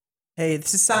Hey,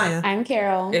 this is Saya. I'm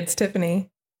Carol. It's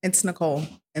Tiffany. It's Nicole.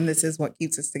 And this is what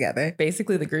keeps us together.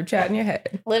 Basically the group chat in your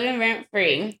head. Living rent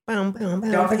free. Don't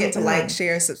forget to like,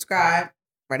 share, subscribe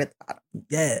right at the bottom.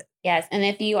 Yeah. Yes. And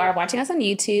if you are watching us on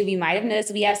YouTube, you might have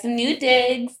noticed we have some new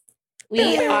digs.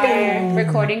 We are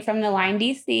recording from the Line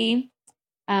DC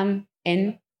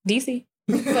in DC.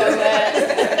 So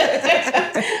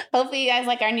hopefully you guys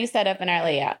like our new setup and our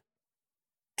layout.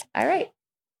 All right.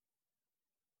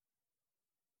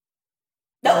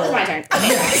 No, it's my turn.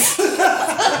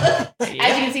 Okay.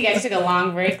 As you can see, guys took a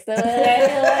long break, so I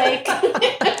feel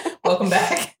like welcome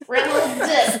back. We're a little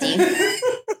dusty.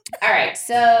 All right,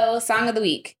 so song of the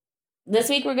week. This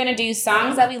week we're gonna do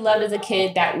songs that we loved as a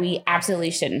kid that we absolutely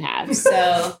shouldn't have.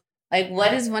 So, like,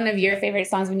 what is one of your favorite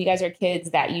songs when you guys were kids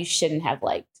that you shouldn't have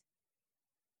liked?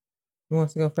 Who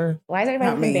wants to go first? Why is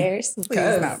everybody embarrassed?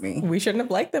 Please, not me. We shouldn't have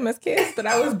liked them as kids, but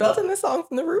I was belting this song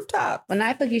from the rooftop. Well, now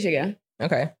I feel like you should go.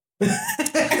 Okay.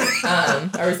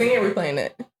 Are we singing or are we playing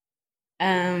it?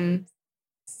 I'm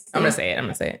gonna say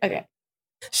it. Okay.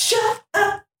 Shut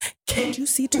up! Can't you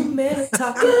see too many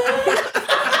talking?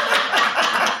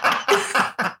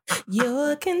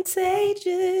 You're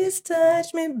contagious,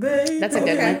 touch me, baby. That's a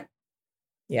good one.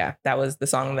 Yeah, that was the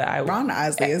song that I. Ron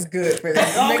Isley is good for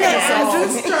this. Okay, I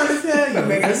was just trying to tell you.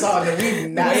 Making a song that we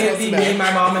not supposed to me and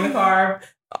my mom in the car.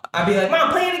 I'd be like,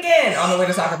 Mom, play it again on the way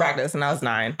to soccer practice, and I was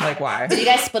 9. Like, why? Did you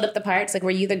guys split up the parts? Like,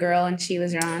 were you the girl and she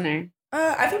was Ron, or?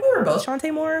 I think we were both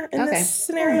Shantae Moore in this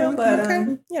scenario, but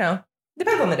you know,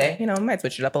 depends on the day. You know, might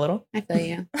switch it up a little. I feel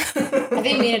you. I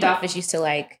think me and Adolphus used to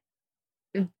like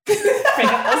break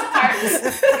up those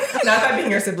parts. Not that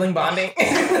being your sibling bonding.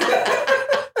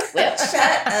 Well,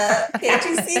 shut up! Can't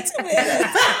you see too many?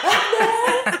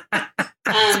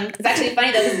 It's actually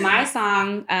funny though, because my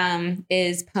song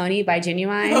is "Pony" by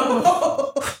Genuine,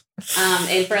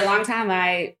 and for a long time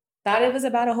I thought it was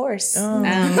about a horse. I'm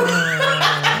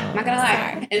not gonna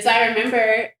lie. And so I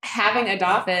remember having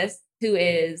Adolphus, who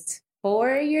is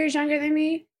 4 years younger than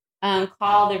me,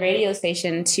 call the radio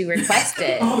station to request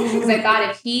it. Because I thought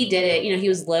if he did it, you know, he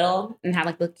was little and had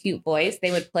like the cute voice,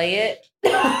 they would play it.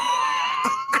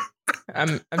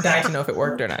 I'm dying to know if it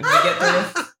worked or not. Did you get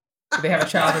this? Did they have a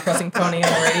child requesting Pony on the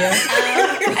radio?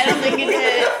 I don't think it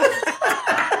did.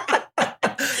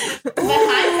 But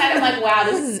hindsight, I'm like, wow,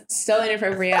 this is so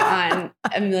inappropriate on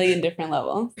a million different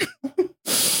levels.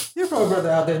 Your poor brother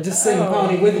out there just singing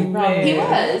Pony with you. He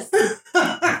was.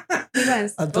 He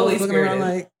was. Adults looking around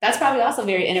like... That's probably also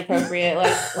very inappropriate.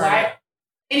 Like, why?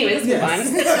 Anyway, this is fun.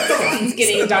 It's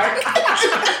getting dark.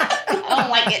 I don't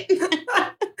like it.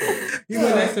 You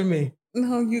go next to me.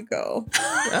 No, you go.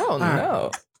 Oh,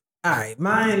 no. All right,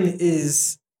 mine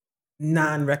is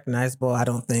non-recognizable, I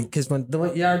don't think, because when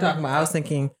y'all were talking about, I was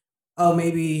thinking, oh,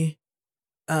 maybe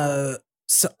other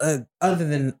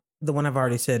than the one I've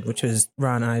already said, which was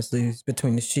Ron Isley's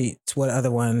 "Between the Sheets." What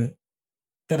other one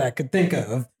that I could think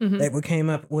of that came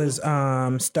up was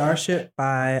 "Starship"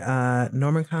 by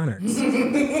Norman Connors.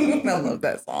 I love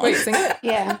that song. Wait, sing it?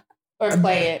 Yeah, or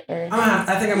play it. Or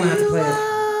I think I'm gonna have to play it.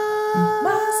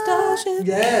 My starship,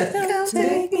 yes,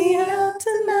 take me out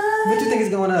tonight. What do you think is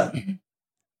going up?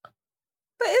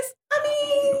 But it's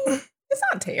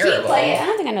not terrible. Can you play it? I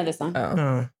don't think I know this song.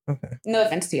 Oh, okay. No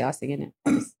offense to y'all singing it.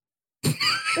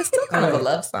 It's still kind of a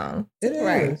love song. It is.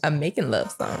 Right. A making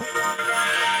love song.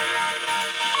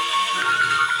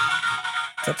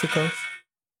 Is that too close?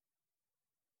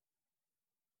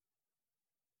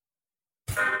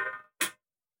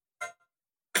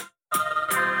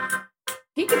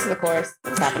 Can you get to the chorus?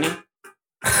 What's happening?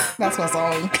 That's my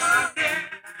song.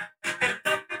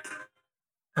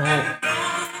 All right.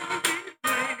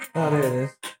 Oh, there it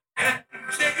is.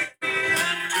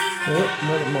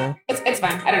 More. It's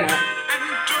fine. I don't know.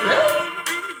 Really?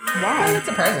 Wow. That's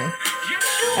surprising.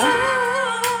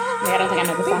 Yeah, I don't think I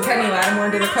know I the think song. Penny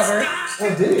Lattimore did a cover.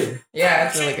 Oh, did it? Yeah,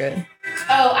 it's really good.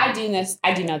 Oh, I do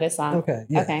know this song. Okay.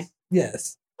 Yes. Okay.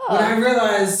 Yes. Oh. When I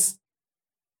realized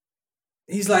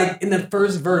he's like in the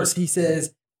first verse, he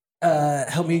says,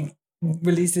 help me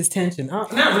release this tension.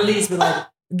 Not release, but like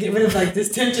get rid of like this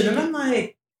tension. And I'm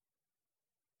like,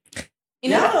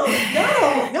 y'all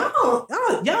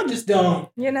just don't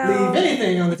leave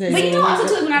anything on the table. But you know, also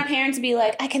too, when our parents be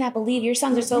like, "I cannot believe your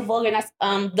songs are so vulgar," and that's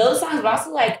those songs, but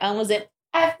also like, was it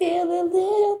 "I feel a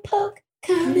little poke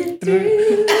coming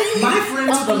through"? My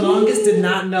friends for the longest did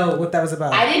not know what that was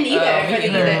about. I didn't either. Me for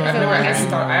the either. for the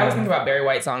longest. I always think about Barry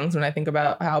White songs when I think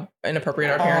about how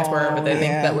inappropriate our parents were, but they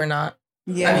think that we're not.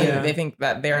 Yeah. I mean, they think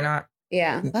that they're not.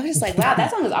 Yeah, I was just like, wow,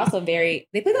 that song is also very.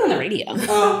 They play that on the radio.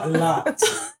 A lot.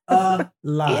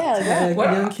 Yeah, Like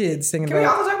what- young kids singing Can we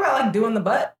about. also talk about like doing the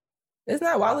butt? Isn't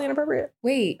that wildly inappropriate?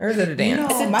 Wait. Or is it a dance? No,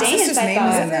 It's a my dance, sister's I name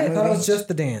thought. is in that I movie. thought it was just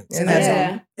the dance. And that's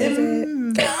Yeah. Is it?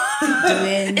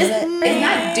 It's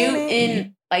not do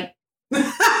in, like, right?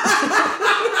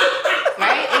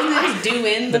 Isn't it just do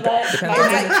in the butt? Depends Like,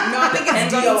 on Like, no, I think it's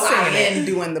Depends on who's saying DOIN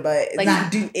doing the butt. It's Like-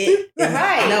 not do it.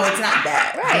 Right. No, it's not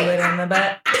that. Do right. it in the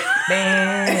butt.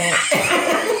 Bang it.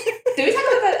 Did we talk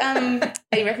about that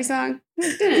Eddie Murphy song?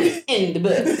 In the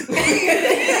butt.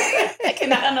 I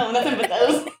cannot know nothing but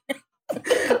those.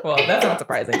 Well, that's not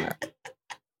surprising though.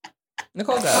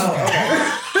 Nicole, go. Oh, okay.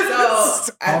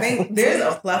 So I think there's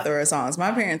a plethora of songs.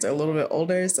 My parents are a little bit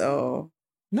older, so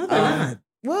No, they're not.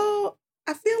 well,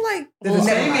 I feel like They're the never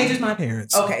same mind. age as my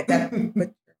parents. Okay, that.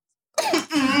 But,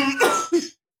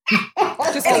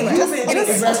 Just Anyway,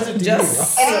 It's relative to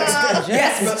just- you.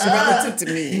 yes, but relative to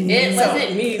me. It So,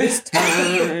 wasn't me this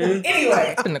time.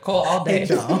 Anyway, been Nicole all day.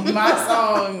 Hey, y'all. my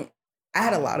song, I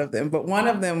had a lot of them, but one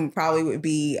of them probably would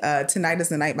be "Tonight Is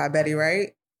the Night" by Betty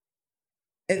Wright.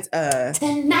 It's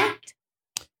Tonight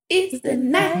is the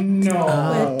night.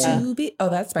 no, To be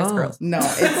that's Spice Oh. Girls. no,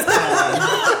 it's That's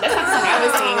not the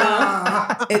song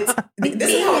I was singing. it's this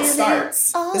is how it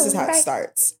starts. This is how it Alright.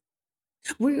 starts.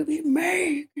 We'll be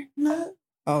making love.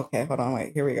 Okay, hold on,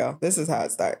 wait. Here we go. This is how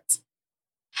it starts.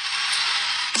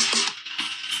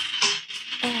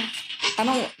 I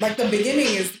don't like the beginning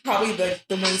is probably the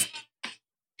most.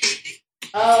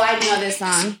 Oh, I know this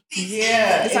song.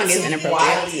 Yeah, This song it's is inappropriate.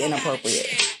 wildly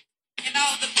inappropriate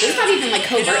It's not even like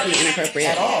covertly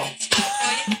inappropriate at all.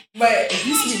 But it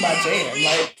used to be my jam.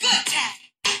 Like,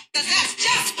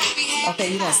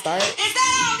 okay, you gonna start? Is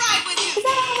that all right with you? Is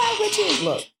that all right with you?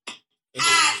 Look, I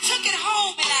took it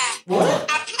home and What?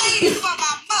 I played it for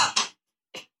my mother.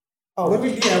 oh, What are we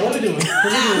doing? What are we doing?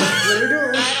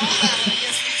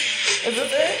 And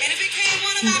it became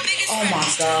one of my biggest oh my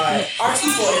god,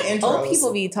 Archie's for the intros. Old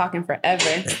people be talking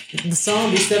forever. The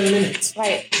song be 7 minutes.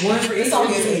 Right. One for This each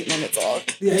song is instrument. 8 minutes long.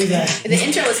 Yeah, exactly. The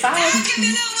intro was 5.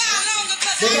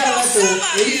 They gotta let the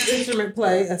each instrument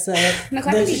play a set. No, Then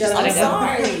Clapton, she just gotta let it go.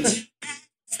 Sorry.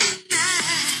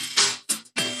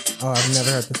 Oh, I've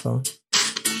never heard this song.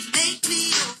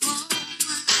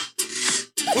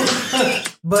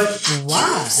 But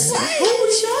why? Who are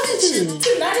you talking to?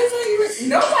 Tonight is how you.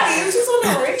 Nobody. It was just on the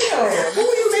radio. Who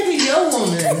are you making your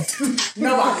woman?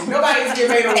 Nobody. Nobody's getting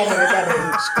made a woman at that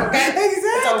age. Okay.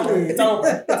 Exactly. It's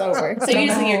over. It's over. So you're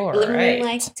just in your living room Alright.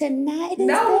 like, tonight is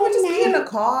No, we would the just be in night. the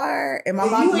car, and my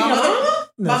You mom, and my your mother, mama?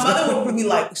 No. my mother would be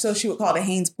like, so she would call it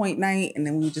Haynes Point night, and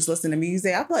then we would just listen to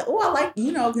music. I'd be like, oh, I like,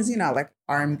 because I like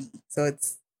R&B, so it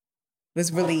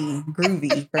was really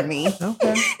groovy for me.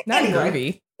 Okay. Not Anyway.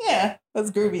 groovy. Yeah, it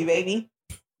was groovy, baby.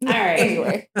 All right.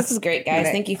 Anyway, This is great, guys.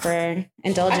 Next. Thank you for I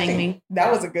indulging think me.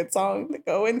 that was a good song to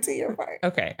go into your part.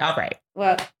 Okay, all right.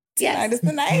 Well, Tonight yes. is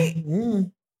the night.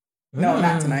 Mm. No, Mm.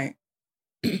 not tonight.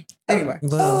 Anyway,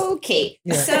 Well, Okay.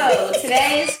 Yeah. So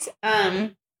today's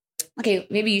okay,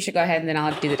 maybe you should go ahead and then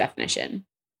I'll do the definition.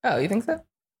 Oh, you think so?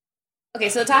 Okay,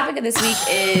 so the topic of this week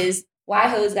is why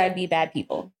hoes gotta be bad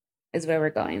people, is where we're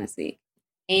going this week.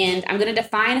 And I'm gonna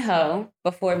define hoe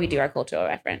before we do our cultural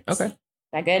reference. Okay. Is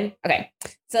that good? Okay.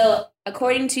 So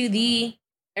according to the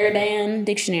Urban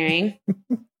Dictionary,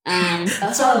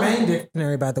 That's a our hoe- main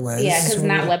dictionary, by the way. yeah, This is because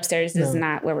where not we- Webster's is No.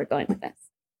 not where we're going with this.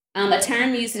 A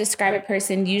term used to describe a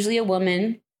person, usually a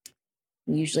woman, who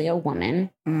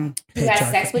has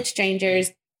Patriarchy. sex with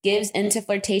strangers, gives into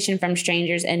flirtation from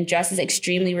strangers, and dresses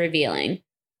extremely revealing.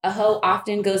 A hoe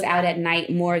often goes out at night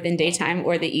more than daytime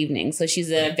or the evening, so she's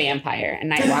a vampire, a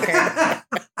night walker,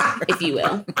 if you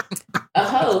will. A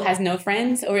hoe has no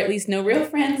friends, or at least no real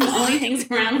friends, and only hangs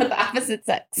around with the opposite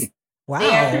sex. Wow.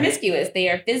 They are promiscuous. They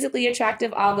are physically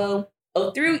attractive, although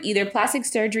through either plastic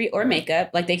surgery or makeup.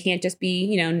 Like they can't just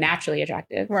be, naturally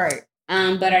attractive. right.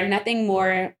 But are nothing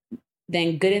more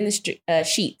than good in the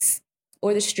sheets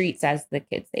or the streets, as the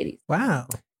kids say these. Wow.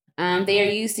 They are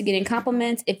used to getting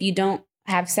compliments if you don't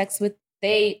have sex with.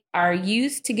 They are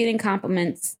used to getting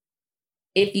compliments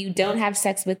if you don't have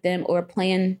sex with them or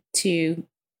plan to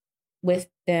with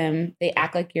them. They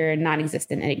act like you're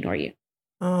non-existent and ignore you.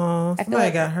 Oh, I feel somebody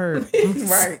like- got hurt.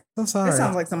 Right. So sorry. It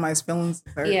sounds like somebody's feelings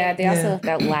hurt. Yeah, they also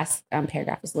Yeah. that last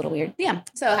paragraph is a little weird. Yeah.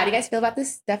 So, how do you guys feel about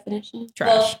this definition?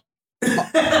 Trash.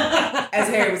 As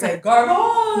Harry would say,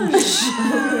 garbage.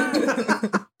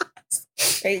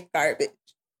 Straight garbage.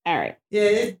 All right. Yeah,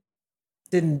 it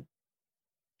didn't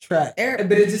track. Eric-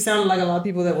 But it just sounded like a lot of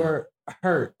people that were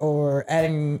hurt or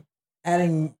adding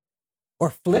or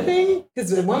flipping.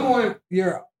 Because at one point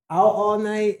you're out all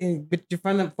night and but you're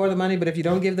for the money, but if you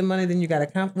don't give the money, then you got to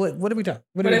count. What are we talking?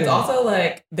 But it's also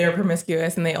like they're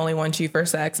promiscuous and they only want you for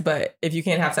sex. But if you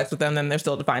can't have sex with them, then they're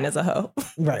still defined as a hoe.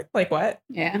 Right. Like what?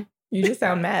 Yeah. You just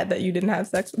sound mad that you didn't have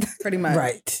sex with them. Pretty much.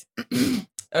 Right.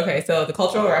 Okay, so the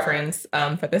cultural reference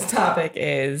for this topic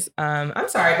is, I'm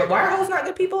sorry, but why are hoes not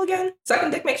good people again?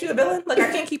 Sucking dick makes you a villain? Like,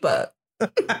 I can't keep up. The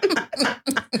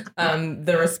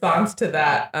response to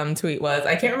that tweet was,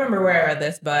 I can't remember where I read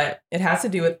this, but it has to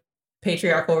do with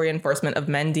patriarchal reinforcement of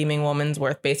men deeming women's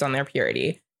worth based on their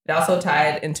purity. It also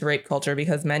tied into rape culture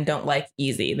because men don't like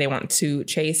easy. They want to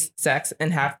chase sex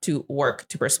and have to work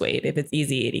to persuade. If it's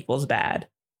easy, it equals bad.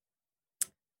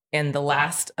 And the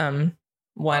last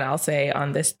one I'll say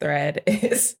on this thread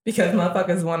is because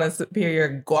motherfuckers want a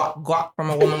superior guac from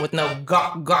a woman with no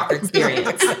guac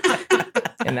experience.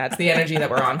 And that's the energy that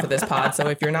we're on for this pod. So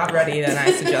if you're not ready, then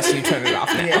I suggest you turn it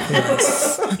off now.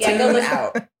 Yeah, go listen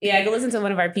out. Yeah, go listen to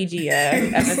one of our PG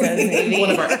episodes. Maybe.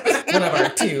 one of our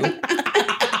two.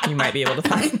 You might be able to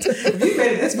find. If you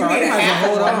made it this far, you might as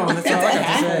well hold on. That's all I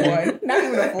got to say. Not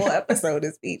even a full episode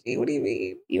is PG. What do you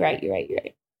mean? You're right.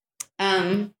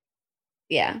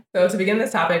 Yeah. So to begin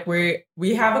this topic, we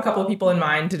have a couple of people in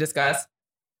mind to discuss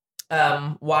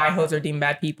why hoes are deemed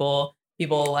bad people.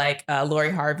 People like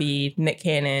Lori Harvey, Nick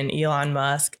Cannon, Elon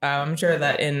Musk. I'm sure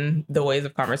that in the ways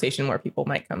of conversation where people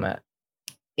might come at.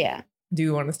 Yeah. Do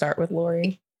you want to start with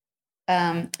Lori?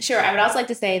 Sure. I would also like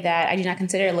to say that I do not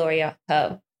consider Lori a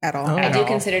hoe. At all. I do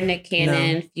consider Nick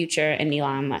Cannon, Future, and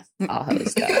Elon Musk all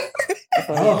hoes.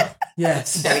 Oh,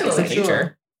 yes. Definitely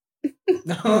Future.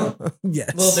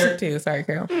 Yes. Little Dirk too. Sorry,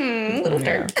 Carol. Little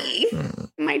Dirky.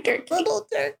 My Dirky. Little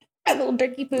Dirk. My little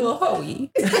Dirky poo. Little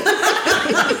hoey.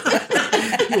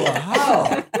 You a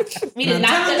hoe. We did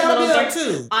not put Little Dirk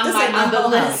on the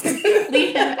list.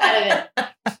 Leave him out of it.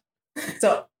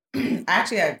 So I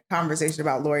actually had a conversation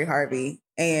about Lori Harvey,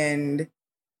 and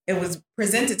it was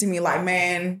presented to me like,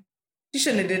 man, she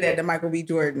shouldn't have did that to Michael B.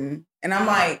 Jordan. And I'm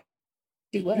like,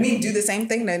 do what? Me do the same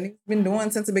thing that he's been doing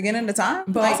since the beginning of time?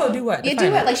 But like, also do what? Yeah,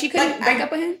 do what? Like she couldn't break up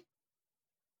with him?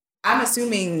 I'm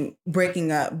assuming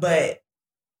breaking up, but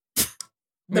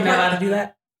we're not allowed to do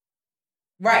that?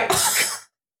 Right.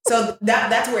 So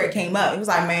that's where it came up. It was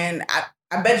like, man, I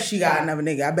bet she got another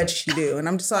nigga. I bet she do. And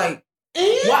I'm just like,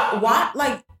 why?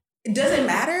 Like, it doesn't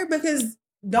matter because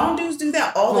don't dudes do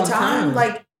that all the time.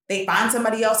 Like, they find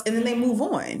somebody else and then they move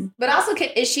on. But also,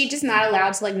 is she just not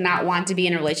allowed to like not want to be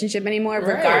in a relationship anymore,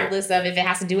 regardless of if it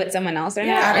has to do with someone else or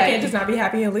not? I can't just not be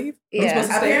happy and leave. Yeah,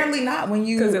 apparently not. When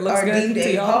you are deemed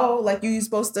a hoe, like you're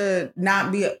supposed to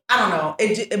not be. I don't know.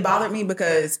 It bothered me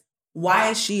because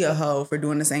why is she a hoe for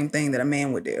doing the same thing that a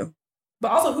man would do?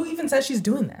 But also, who even says she's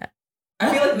doing that?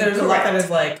 I feel like there's a lot that is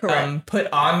like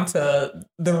put onto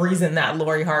the reason that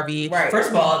Lori Harvey. Right.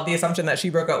 First of all, the assumption that she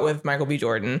broke up with Michael B.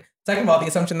 Jordan. Second of all, the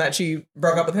assumption that she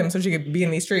broke up with him so she could be in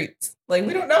these streets. Like,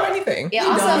 we don't know anything. Yeah.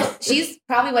 Also, she's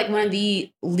probably like one of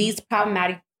the least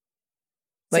problematic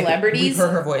celebrities. We've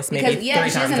heard her voice maybe because, 3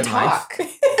 times she doesn't in talk.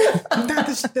 Not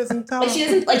that she doesn't talk.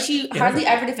 She hardly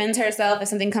ever defends herself if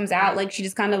something comes out. Like she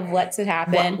just kind of lets it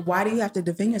happen. Why do you have to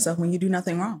defend yourself when you do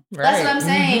nothing wrong? Right. That's what I'm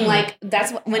saying. Mm-hmm. Like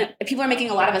that's when people are making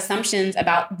a lot of assumptions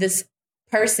about this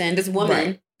person, this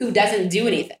woman who doesn't do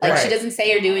anything. Like she doesn't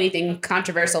say or do anything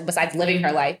controversial besides living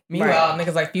her life. Meanwhile,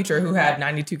 niggas like Future who had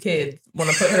 92 kids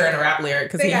want to put her in a rap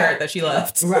lyric because he heard that she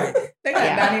left. Right. They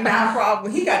got 99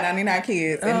 problems. He got 99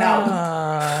 kids and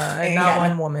not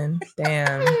one woman.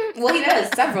 Damn. Well, he does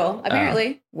several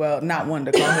apparently. Well, not one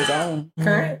to call his own.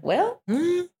 Current. Well,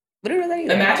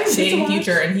 imagine dating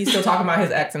Future and he's still talking about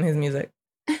his ex and his music.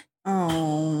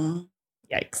 Oh,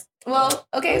 yikes. Well,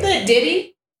 okay,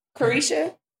 Diddy,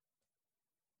 Carisha.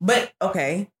 But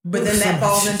then that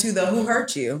falls into the who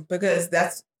hurt you, because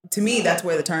that's, to me, that's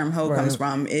where the term hoe comes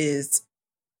from, is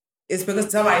it's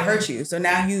because somebody hurt you. So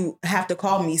now you have to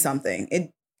call me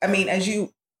something.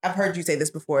 I've heard you say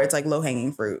this before, it's like low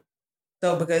hanging fruit.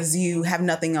 So because you have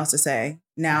nothing else to say,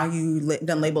 now you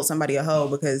done labeled somebody a hoe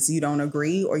because you don't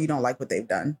agree or you don't like what they've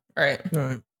done. Right.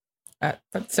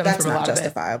 That's not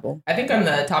justifiable. I think on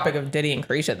the topic of Diddy and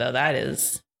Carisha, though, that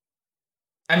is,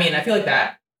 I feel like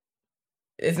that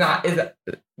is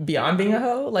beyond being a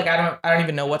hoe. Like I don't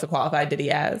even know what to qualify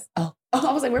Diddy as. Oh,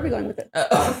 I was like, where are we going with it?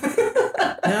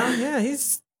 Yeah,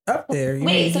 he's up there.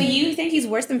 Wait, so you think he's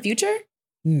worse than Future?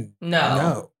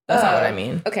 No. That's not what I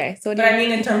mean. Okay, so but I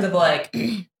mean in terms of like,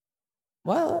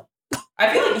 well,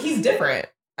 I feel like he's different.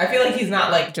 I feel like he's not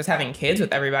like just having kids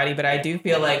with everybody, but I do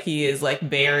feel like he is like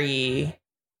very.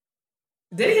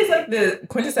 Diddy is like the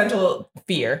quintessential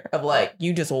fear of like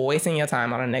you just wasting your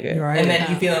time on a nigga, and then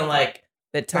you feeling like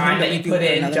the time that you put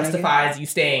in justifies you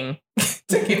staying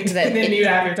and then you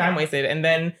have your time wasted, and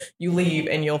then you leave,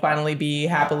 and you'll finally be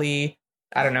happily.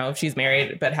 I don't know if she's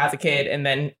married but has a kid, and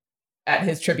then at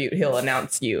his tribute he'll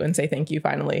announce you and say thank you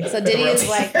finally. So Diddy is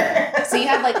like, so you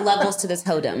have like levels to this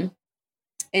hoedom,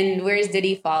 and where does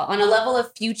Diddy fall on a level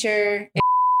of Future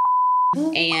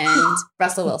and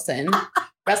Russell Wilson?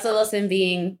 Russell Wilson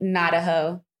being not a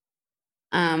hoe.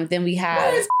 Then we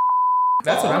have.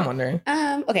 That's what I'm wondering.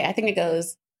 Okay, I think it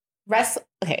goes.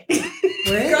 Okay.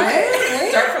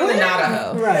 Start from the not a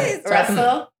hoe. Right.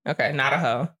 Russell. Okay, not a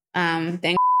hoe.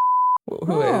 Then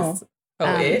Who is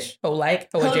hoe-ish, hoe-like,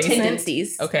 hoe hoe-adjacent?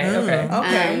 tendencies. Okay.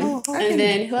 And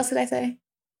then who else did I say?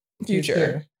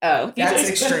 Future. Oh, That's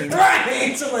extreme.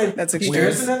 Right. So like, That's extreme.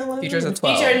 Future's another one? Future's a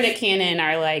 12. Future and Nick Cannon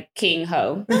are like king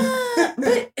ho.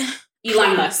 But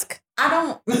Elon Musk. I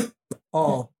don't.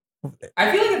 Oh.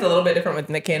 I feel like it's a little bit different with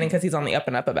Nick Cannon because he's on the up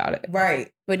and up about it.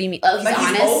 Right. What do you mean? Oh, he's Like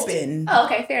honest. he's open. Oh,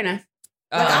 okay, fair enough.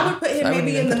 Like, I would put him so I wouldn't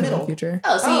maybe even in the put him middle. Future.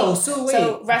 Oh, So wait.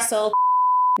 so Russell,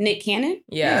 Nick Cannon,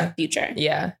 Yeah. Future,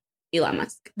 Yeah. Elon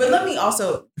Musk. But let me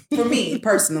also, for me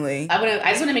personally, I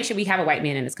just want to make sure we have a white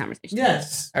man in this conversation.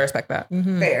 Yes. I respect that.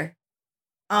 Mhm. fair.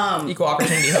 Equal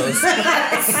opportunity host.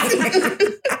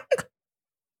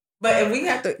 But if we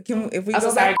have to, if we I'm go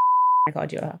so sorry. back, I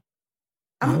called you a hoe.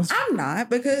 I'm not,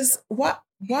 because why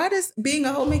does being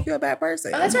a hoe make you a bad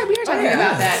person? Oh, that's right. We were talking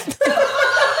about that.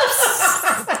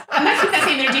 I'm not keeping that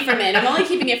same energy for men. I'm only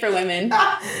keeping it for women.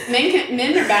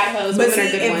 Men are bad hoes. But Women are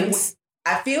see, good ones.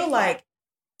 I feel like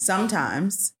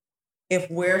sometimes if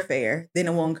we're fair, then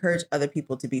it will encourage other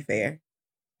people to be fair.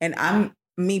 And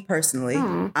me personally,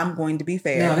 Aw. I'm going to be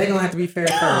fair. No, they're gonna have to be fair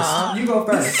first. Aw. You go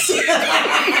first.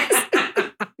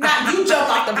 Not you jump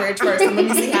off the bridge first and let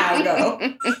me see how it go.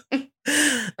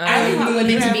 I only want You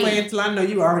women to halfway be. until I know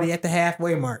you already at the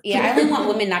halfway mark. Yeah, I only want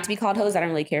women not to be called hoes. I don't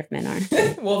really care if men are.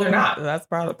 Well, they're not. That's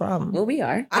part of the problem. Well, we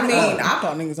are. I mean, I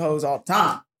call niggas hoes all the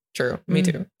time. True. Me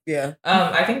too. Yeah.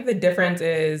 I think the difference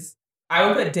is I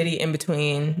would put Diddy in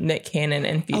between Nick Cannon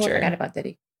and Oh, I Future. forgot about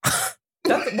Diddy.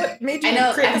 That's what made you I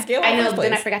know. create the scale. I in the know. first But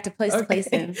then I place. forgot to place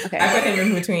him. Okay. I put him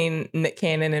in between Nick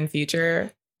Cannon and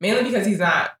Future, mainly because he's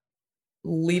not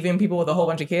leaving people with a whole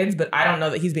bunch of kids, but I don't know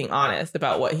that he's being honest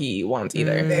about what he wants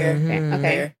either. Fair. Mhm. Okay.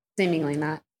 Fair. Seemingly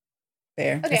not.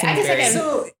 Fair. Okay. It I seems guess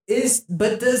very- I can.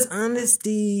 But does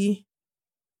honesty?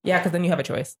 Yeah, because then you have a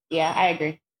choice. Yeah, I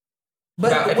agree.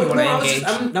 But About if you wanna engage.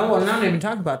 I'm not even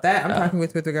talking about that. I'm talking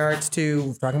with regards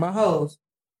to talking about hoes.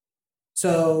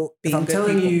 So if Being I'm good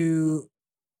telling people. you,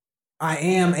 I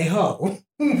am a hoe,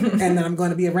 and then I'm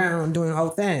going to be around doing hoe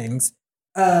things.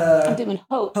 I'm doing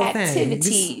hoe Hoe things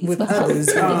activities with others,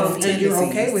 and you're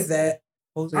okay with that.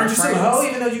 Hoes Aren't you still a hoe,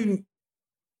 even though you?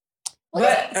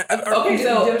 But okay, Do you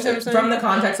understand what I'm so saying? from the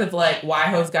context of like why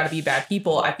hoes got to be bad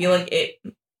people, I feel like it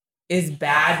is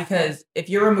bad because if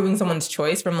you're removing someone's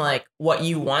choice from like what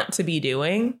you want to be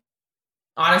doing,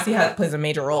 honesty plays a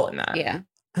major role in that. Yeah.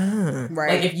 Ah,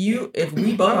 Right. Like if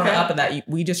we both on the Okay. up of that,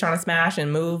 we just trying to smash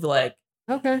and move, like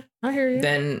okay, I hear you.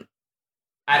 then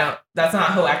that's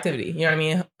not hoe activity. You know what I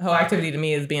mean? Hoe activity to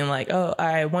me is being like, oh,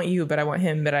 I want you, but I want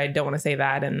him, but I don't want to say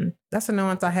that, and That's a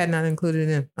nuance I had not included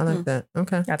in. I like that.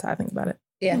 Okay, that's how I think about it.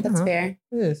 Yeah, that's Uh-huh. fair.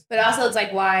 it is. But also, it's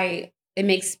like why it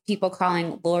makes people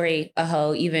calling Lori a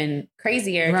hoe even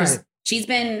crazier because Right. she's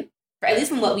been, at least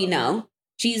from what we know,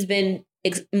 she's been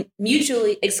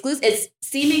mutually exclusive. It's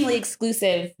seemingly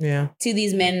exclusive Yeah. to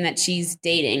these men that she's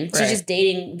dating. Right. She's just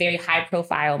dating very high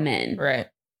profile men. Right.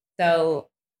 So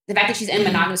the fact that she's in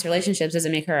monogamous relationships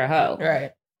doesn't make her a hoe.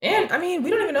 Right. And I mean, we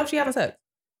don't even know if she having sex.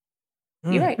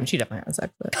 You're I right. mean, she definitely having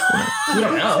sex, but we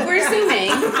don't know. We're assuming.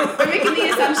 We're making the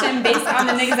assumption based on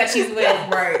the niggas that she's with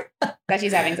Right. that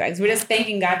she's having sex. We're just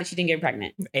thanking God that she didn't get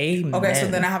pregnant. Amen. Okay, so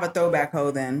then I have a throwback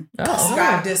hoe then. Oh.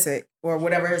 Scott Disick, or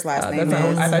whatever his last name that's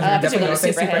is. I thought you I were thought you definitely were going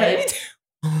to say going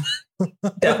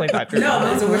Superhead. Definitely thought you were No,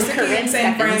 gonna so say we're sticking in the Corinne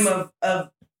same Stephens. frame of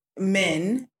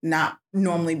men not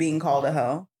normally being called a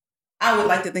hoe. I would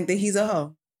like to think that he's a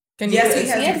hoe. Can Yes, you, he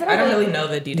has- Yes, I don't really know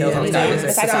the details Yeah, on me Scott. neither.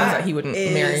 It Scott sounds like he wouldn't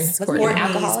marry Is Courtney. Courtney.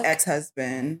 Courtney's Alcoholic?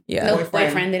 ex-husband. Yeah. No, Boyfriend.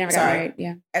 boyfriend. They never got Sorry. married.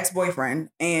 Yeah. Ex-boyfriend.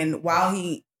 And while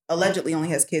he allegedly only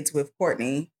has kids with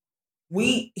Courtney,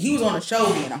 he was on a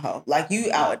show being a hoe. Like you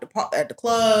out at the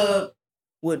club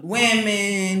with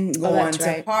women, going that's to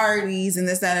right. parties and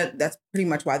this, that. That's pretty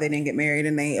much why they didn't get married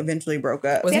and they eventually broke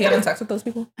up. Was See, he I having thought- sex with those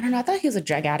people? I don't know. I thought he was a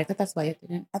drug addict. But that's why it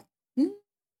didn't. I don't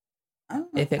know.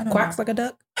 If I it don't quacks know. like a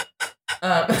duck.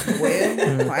 Well,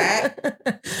 quack.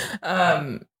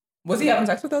 Was he having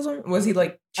sex with those women? Was he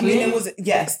like I mean, cheating? it was,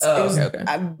 yes. Oh, it was, okay.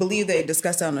 I believe they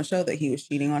discussed on the show that he was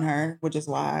cheating on her, which is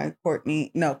why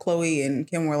Chloe and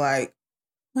Kim were like,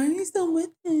 why are you still with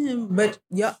him? But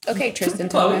yeah, Okay, Tristan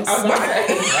Chloe, Thomas. I was about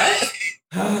to say, what?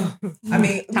 I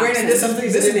mean, Thompson. granted, this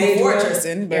is an age before where-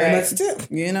 Tristan, but You're right. still,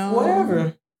 you know,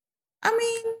 Whatever. I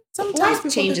mean, sometimes Life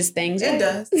people changes things. It right?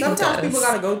 does. Sometimes does. people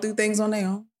got to go through things on their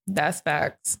own. That's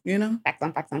facts. You know. Facts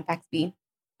on facts on facts. B.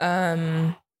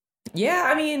 Yeah,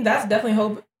 I mean, that's definitely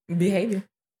Hope behavior.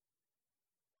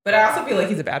 But I also feel like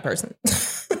he's a bad person.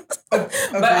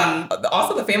 But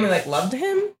also the family like loved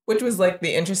him, which was like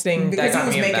the interesting Because he was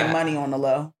dichotomy of making that. money on the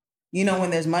low. You know, when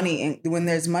there's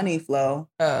money flow,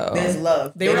 Oh. there's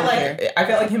love. They were don't like, care. I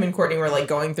felt like him and Courtney were like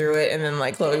going through it, and then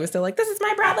like Chloe was still like, "This is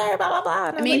my brother," blah blah blah.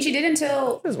 And I mean, was she did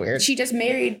until like, "This is weird." she just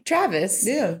married Travis.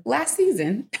 Yeah. Last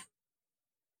season.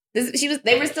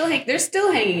 They're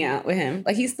still hanging out with him.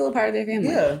 Like he's still a part of their family.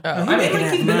 Yeah. Oh, Oh, he I mean, making like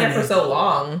that he's been there money. for so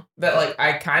long that like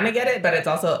I kind of get it, but it's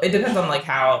also it depends on like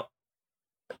how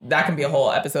that can be a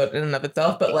whole episode in and of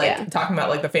itself. But like Yeah. talking about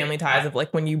like the family ties of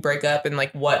like when you break up and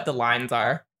like what the lines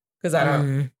are, because I don't.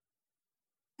 Mm.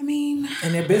 I mean,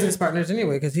 And they're business partners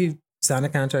anyway, because he signed a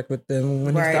contract with them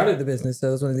when Right. he started the business. So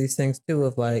it was one of these things too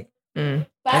of like, Mm,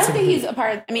 But I That's don't a- think he's a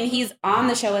part of, I mean, he's on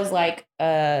the show as like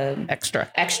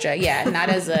extra extra, yeah, not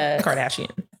as a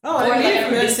Kardashian. oh, Or I like mean, a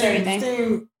producer or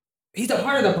anything. he's a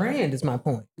part of the brand. Is my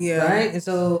point, yeah. right? And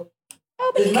so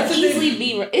Oh, but he As much could as they- easily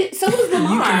be. So was You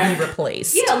Lamar. can be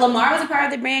replaced. Yeah, Lamar was a part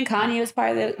of the brand. Kanye was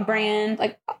part of the brand.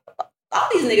 Like all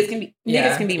these niggas can be Yeah.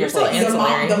 niggas can be You're still replaced.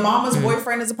 ancillary. The mama's Mm.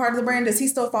 boyfriend is a part of the brand. Does he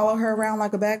still follow her around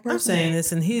like a bag person? I'm saying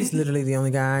this, and he's literally the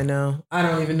only guy I know. I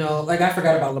don't even know. Like I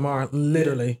forgot about Lamar.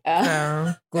 Literally,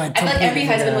 Oh. like I feel like every completely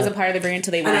husband was a forgot. part of the brand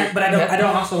until they And I, weren't. but I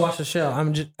don't also watch the show.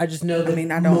 I just know that I mean,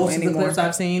 I don't most of the anymore. clips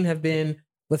I've seen have been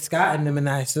with Scott and them,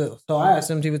 and so I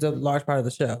assumed he was a large part of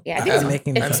the show. Yeah, I think I'm it's,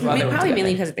 making it's this I'm up. smothered probably together.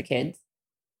 mainly because of the kids.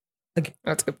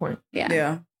 That's a good point. Yeah.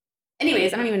 Yeah.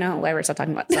 Anyways, I don't even know why we're still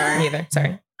talking about. Sorry. Neither.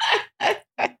 Sorry.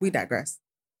 We digress.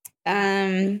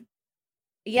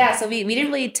 Yeah, so we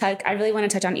didn't really touch. I really want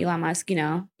to touch on Elon Musk. You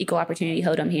know, equal opportunity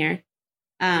hold'em here.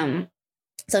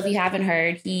 So if you haven't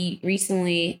heard, he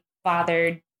recently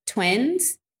fathered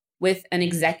twins with an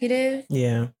executive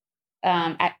Yeah,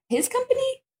 at his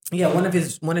company. yeah. One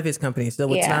of his companies.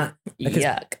 So it's Yeah. not like his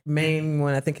Yuck. main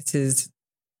one. I think it's his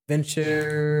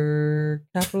venture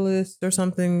capitalist or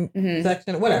something Mhm.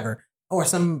 section, whatever, or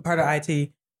some part of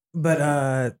IT.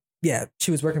 But yeah, she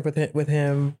was working with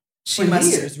him. She For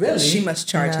must. years, really. She must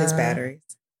charge his Yeah. batteries.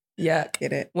 Yuck.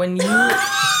 Get it? When you,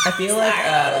 I feel like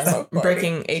Sorry. So funny.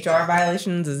 breaking HR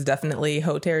violations is definitely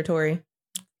hoe territory.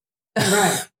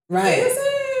 Right, right. Is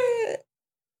it?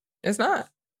 It's not.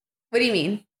 What do you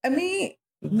mean? I mean,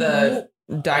 The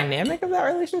dynamic of that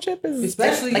relationship is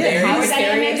Especially Like yeah, the power he's-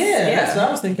 dynamics? Yeah, that's what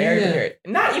I was thinking. very yeah. weird.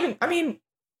 Not even. I mean,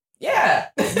 yeah.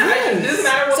 It doesn't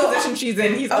matter what So- position she's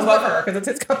in. He's I was above about- her because it's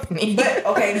his company. but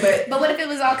okay, but But what if it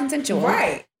was all consensual?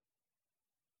 right.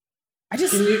 I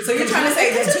just. So you're trying to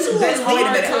say that two. Wait a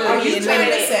minute. Are you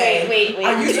trying to say? Wait.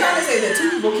 Are you trying to say that two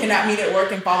people cannot meet at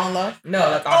work and fall in love? No,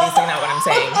 that's obviously not what I'm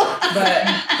saying. But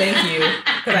thank you.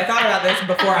 Because I thought about this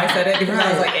before I said it because I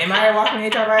was like, am I a walking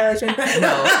HR violation?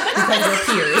 No, because we're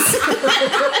peers.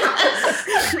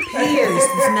 Peers.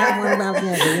 It's not one about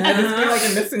that. I just feel like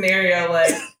in this scenario,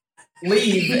 like,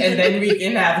 leave and then we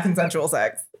can have consensual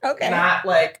sex. Okay. Not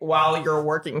like while you're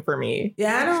working for me.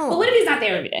 Yeah, I don't. But what if he's not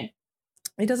there every day?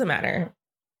 It doesn't matter.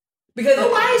 Because,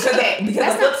 But why is- because, okay, because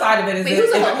that's the flip not- side of it is wait, if,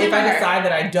 who's the hoe, if him or I her? decide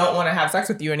that I don't want to have sex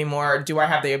with you anymore, do I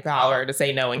have the power to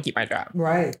say no and keep my job?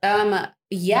 Right.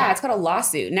 Yeah, it's called a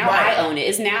lawsuit. Now Right. I own it.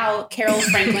 It's now Carol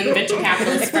Franklin Venture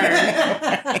Capitalist Firm.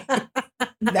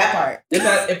 That part.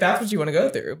 If that's what you want to go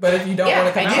through. But if you don't Yeah,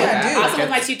 want to come I out do. with that, Also like, with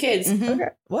my 2 kids. Mhm. okay.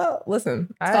 Well, listen.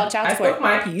 called child I support. spoke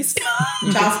my piece.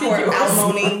 Child support,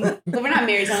 alimony. But we're not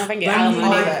married, so I don't know if I can get Run me alimony.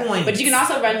 my that. points. But you can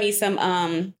also run me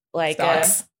some like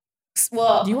Stocks.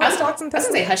 well, Do you I want was stocks and I was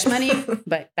gonna say Tesla? hush money,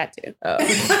 but that too. Oh.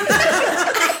 It's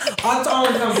all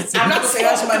encompassing. I'm not gonna say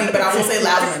hush money, but I will say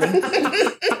loud money.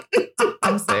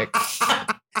 I'm sick.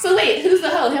 So wait, who's the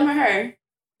hoe? Him or her?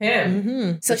 Him.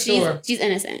 Mm-hmm. So she's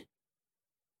innocent.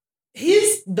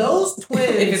 Those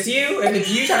twins. If it's you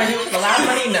trying to do it for the loud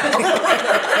money, no.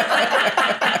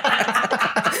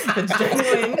 If it's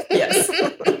genuine, yes.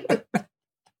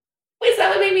 Wait, so that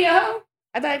would make me a hoe?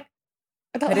 I thought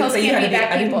I didn't hoes say you had can't to be be.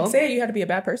 bad I people. didn't say you had to be a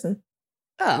bad person.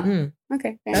 Oh, Mm.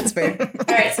 okay. fair That's enough. fair.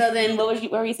 All right. So then, what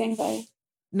were you saying? Sorry.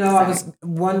 No, I was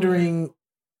wondering.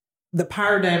 The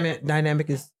power dynamic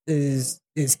is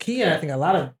key, and I think a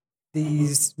lot of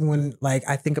these, when like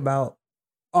I think about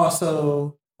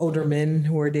also older men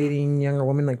who are dating younger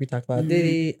women, like we talked about Mhm.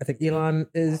 Diddy. I think Elon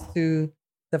is too.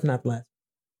 Definitely not the last.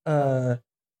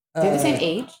 They're the same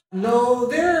age. No,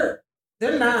 they're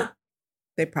not.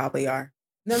 They probably are.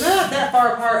 They're not that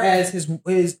far apart as his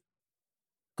last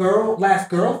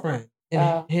girlfriend.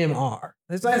 and him are.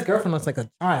 His last girlfriend looks like a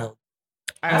child.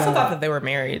 I also thought that they were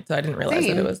married, so I didn't realize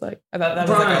Same. that it was like, I thought that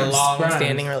was like a Grimes,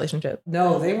 long-standing Grimes. relationship.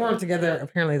 No, they weren't together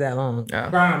apparently that long. Oh.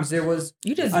 Grimes, there was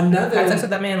You just Another- had sex with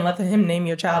that man and let him name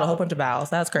your child a whole bunch of vowels.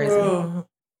 That's crazy.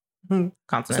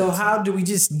 Consonants. So how do we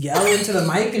just yell into the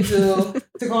mic until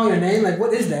to call your name? Like,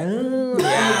 what is that? yeah,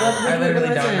 I literally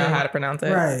what am don't know saying? how to pronounce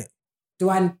it. Right. Do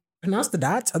I pronounce the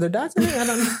dots? Are there dots in it? I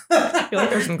don't know. I feel like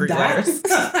there's some Greek letters.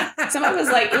 Someone was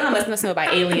like, Elon Musk must know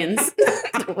about aliens.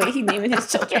 The way he naming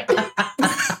his children.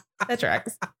 That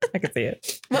tracks. I can see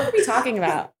it. What were we talking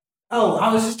about? Oh,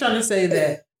 I was just trying to say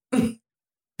that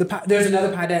there's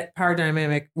another power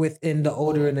dynamic within the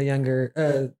older and the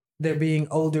younger. There being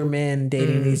older men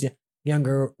dating these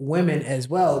younger women as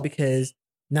well, because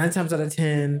 9 times out of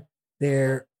 10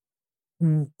 they're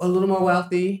a little more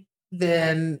wealthy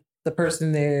than the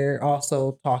person they're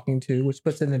also talking to, which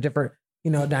puts in a different,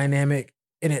 dynamic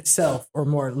in itself, or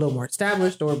a little more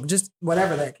established, or just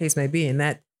whatever that case may be. And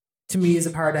that, to me, is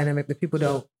a power dynamic that people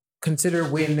don't consider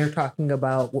when they're talking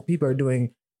about what people are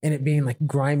doing and it being like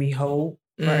grimy hoe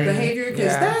behavior.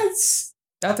 Because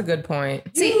that's a good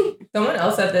point. See, Someone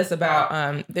else said this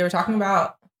about, they were talking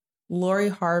about Lori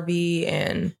Harvey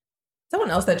and someone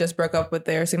else that just broke up with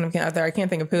their significant other. I can't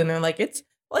think of who. And they're like, it's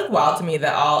like wild to me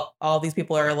that all these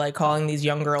people are like calling these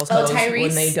young girls hoes Tyrese?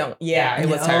 when they don't. Yeah, it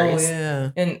was Tyrese. Yeah.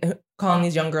 And calling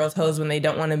these young girls hoes when they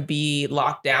don't want to be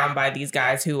locked down by these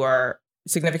guys who are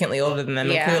significantly older than them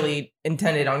Yeah. and clearly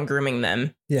intended on grooming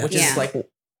them. Yeah. Which Yeah. is like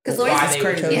because why Lori's they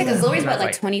were chosen. yeah, because Lori's And I about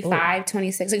was like 25,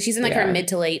 26. Like she's in like Yeah. her mid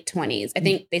to late 20s. I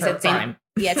think they her said same. prime.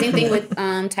 Yeah, same thing with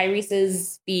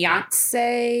Tyrese's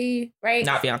fiance, right?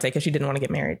 Not Beyonce, because she didn't want to get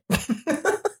married.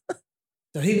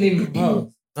 So he didn't even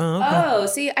propose. Oh, okay. Oh,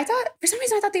 see, I thought for some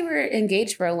reason I thought they were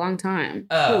engaged for a long time.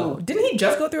 Oh, didn't he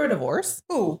just go through a divorce?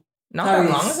 Who? Not that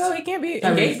Tyrese. long ago. He can't be Tyrese.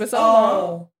 engaged for so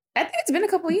long. I think it's been a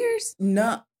couple years.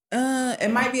 No.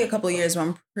 It might be a couple of years, but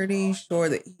I'm pretty sure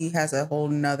that he has a whole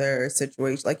nother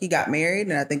situation. Like he got married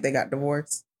and I think they got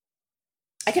divorced.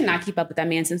 I cannot keep up with that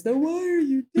man since the why are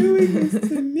you doing this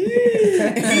to me?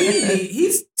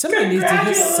 He's somebody needs to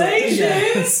just say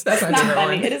Congratulations. That's my It's not favorite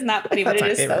funny. one. It is not funny, but That's it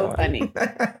my is favorite so one. funny.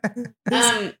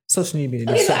 social media.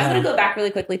 Okay, so I'm going to go back really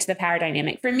quickly to the power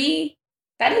dynamic. For me,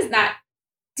 that is not,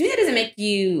 to me, that doesn't make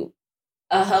you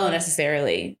a hoe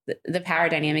necessarily, the power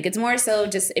dynamic. It's more so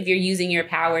just if you're using your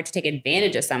power to take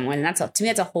advantage of someone. And to me,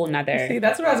 that's a whole nother. See,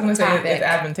 that's what I was going to say. topic. It's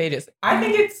advantageous. I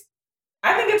think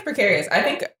it's precarious. I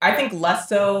think less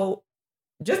so.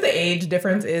 Just the age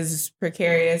difference is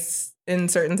precarious in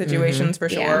certain situations for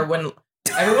sure. Yeah. When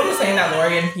everyone was saying that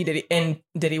Lori and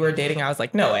Diddy were dating, I was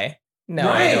like, no way,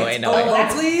 no way. Oh,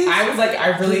 please. I was like,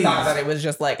 I really Please. thought that it was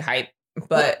just like hype,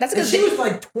 but That's And because she was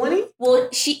like 20. well,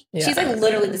 she's Yeah. like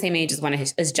literally the same age as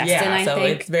Justin. yeah, I so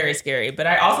think. it's very scary. But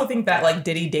I also think that like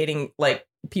Diddy dating like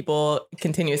people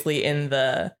continuously in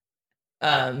the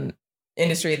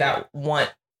industry that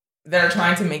are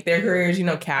trying to make their careers,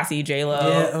 Cassie, J-Lo,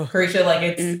 Yeah. Carisha, like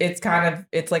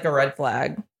it's like a red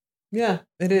flag. Yeah,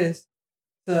 it is.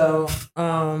 So,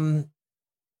 Can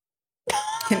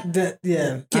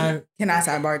I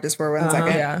sidebar just for one Uh-huh.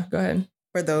 second? Yeah, go ahead.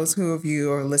 For those who of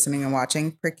you are listening and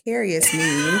watching, precarious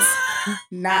means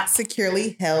not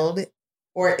securely held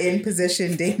or in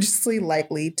position dangerously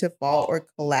likely to fall or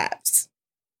collapse.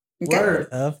 Okay. word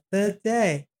of the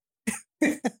day.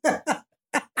 I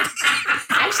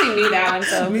actually knew that one.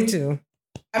 So Me too.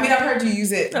 I mean, I've heard you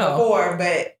use it Oh. before,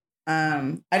 but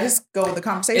I just go with the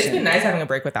conversation. It's been nice having a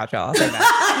break without y'all. I'll say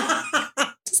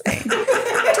that. Just saying.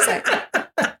 Just saying.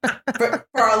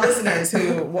 For our listeners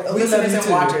listeners you and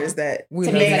too. watchers that We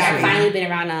to love me, you like, not I've too. finally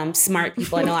been around smart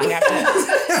people. I no longer have to.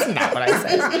 That's not what I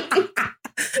said.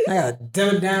 I gotta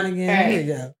dumb it down again. All right. Here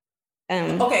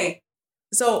you go. Okay,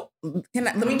 so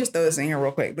let me just throw this in here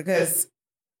real quick because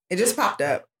it just popped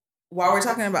up while we're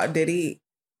talking about Diddy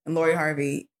and Lori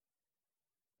Harvey.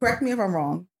 Correct me if I'm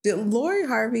wrong. Did Lori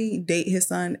Harvey date his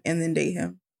son and then date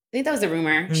him? I think that was the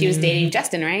rumor. She was dating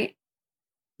Justin, right?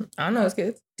 I don't know his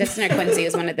kids. Justin or Quincy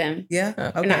was one of them. Yeah.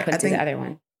 Or Or not Quincy, the other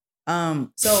one.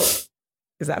 So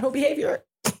Is that whole behavior?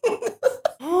 Is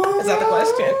that the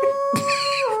question?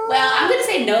 Well, I'm going to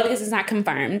say no because it's not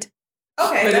confirmed.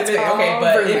 okay, But that's if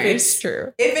rumors. it's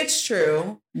true, if it's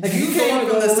true, Like, you you came can't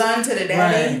from the go- son to the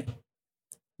daddy. Right.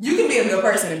 You can be a good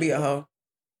person and be a hoe.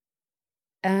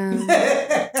 Um,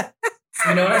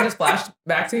 you know what I just flashed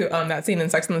back to that scene in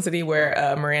Sex and the City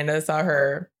where Miranda saw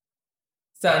her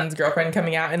son's girlfriend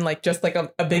coming out in like just like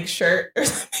a big shirt or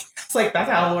something. It's like that's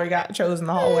how Lori got chosen in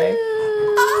the hallway.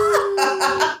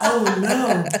 Oh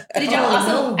no! But did you Oh,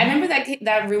 also? no. I remember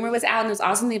that rumor was out, and it was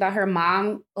also something about her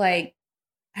mom, like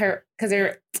her, because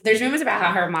there's rumors about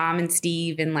how her mom and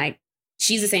Steve, and like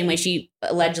she's the same way. She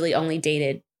allegedly only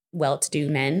dated well-to-do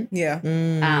men. Yeah.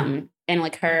 Mm. And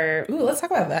like her. Ooh, let's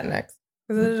talk about that next.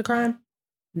 Is it a crime?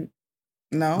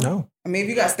 No. I mean, if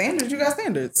you got standards, you got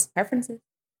standards. Preferences.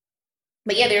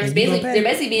 But yeah, they're You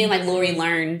basically being like Lori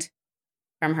learned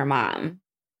from her mom.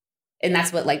 And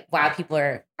that's what like why people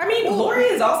are. I mean, Lori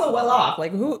is also well off.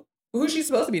 Like who's she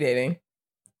supposed to be dating?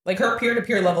 Like her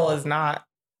peer-to-peer level is not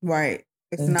Right.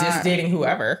 It's just not. dating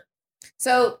whoever.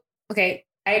 So, okay,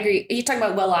 I agree. Are you talking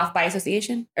about well off by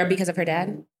association or because of her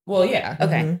dad? Well, yeah.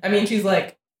 Okay. Mhm. I mean, she's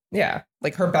like, yeah,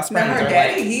 like her best Now, friends her are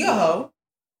daddy, like, he a hoe.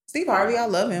 Steve Harvey, I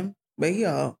love him, but he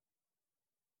a hoe.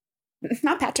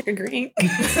 Not Patrick agreeing. So,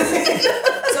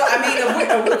 I mean,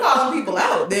 if we're calling people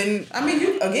out, then, I mean,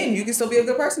 you can still be a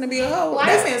good person and be a hoe. Why-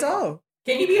 That man's a hoe.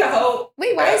 can you be a hoe?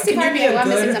 Wait, why is Steve Can you Harvey be a I'm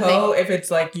missing good something? hoe if it's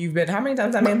like you've been, how many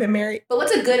times have man been married? But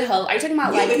what's a good hoe? Are you talking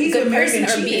about Yeah, like but a he's good been married person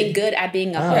and or being cheated. good at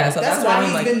being a Oh. hoe? Yeah, so That's that's what I why mean.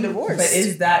 he's Like, been divorced. but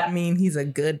does that mean he's a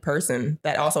good person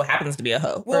that also happens to be a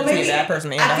hoe? Well, or to be a maybe- bad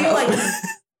person and I a feel hoe? like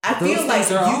I Those feel like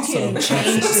things are you also can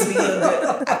change to be a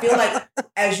good. I feel like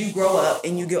as you grow up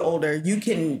and you get older,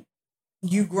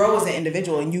 you grow as an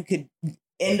individual and you could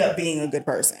end up being a good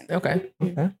person. Okay,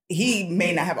 He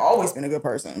may not have always been a good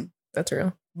person, that's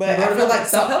real. but I feel like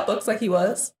self-help books like he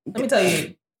was. Let me tell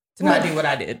you to not do what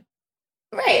I did.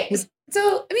 Right.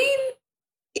 So, I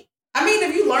mean,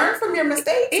 if you learn from your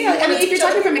mistakes, yeah, I mean, if you're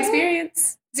talking from experience.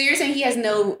 experience, so you're saying he has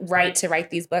no right to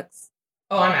write these books?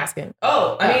 Oh, I'm asking.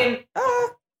 Oh, I mean,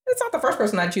 it's not the first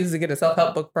person I choose to get a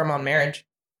self-help book from on marriage.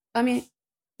 I mean,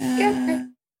 yeah,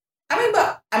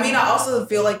 I also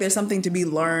feel like there's something to be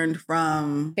learned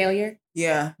from. failure.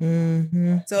 Yeah.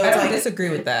 Mm-hmm. So I it's don't like, disagree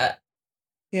with that.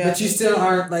 yeah. But you still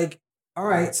aren't like, all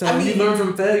right, so I you mean- learn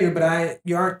from failure, but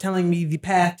you aren't telling me the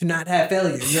path to not have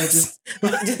failure. You're just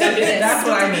That's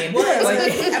what I mean. Like,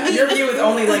 I mean- your view is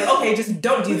only like, okay, just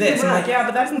don't do this. I'm like, yeah,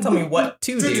 but that doesn't tell me what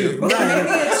to do. Maybe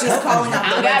it's just calling out I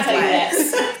the don't red gotta tell you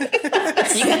flags.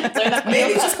 that. You gotta learn that.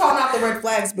 Maybe it's just calling out the red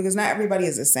flags because not everybody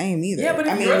is the same either. Yeah, but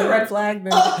if I mean, you're the red flag,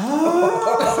 then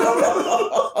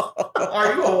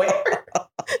are you aware?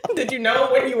 Did you know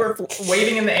when you were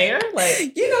waving in the air?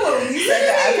 Like, you know what, when you said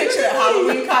that, I pictured a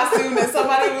Halloween costume that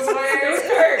somebody was wearing. It was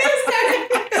Kurt.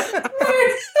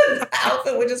 The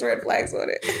outfit with just red flags on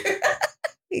it.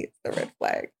 He's the red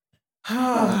flag.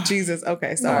 Oh, Jesus.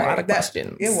 Okay, a sorry. lot of That-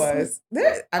 questions. It was.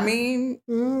 I mean,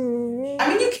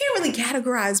 you can't really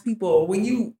categorize people when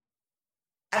you.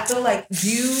 I feel like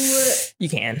You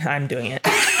can. I'm doing it.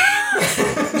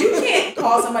 you can't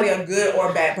call somebody a good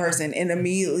or bad person and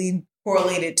immediately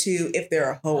correlate it to if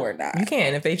they're a hoe or not. You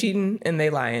can if they cheating and they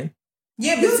lying.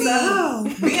 Yeah, but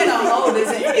see, being a hoe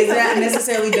is not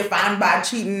necessarily defined by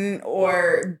cheating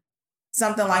or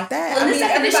something like that. Well, in this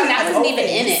definition, everybody that has wasn't even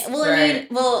hoe in phase.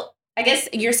 it. Well, Right. I guess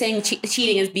you're saying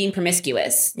cheating is being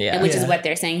promiscuous, Yeah. which is Yeah. what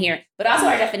they're saying here. But also,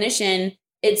 our definition,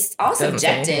 it's all Doesn't say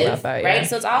anything subjective, about that, right? yeah.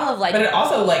 So it's all of like, But it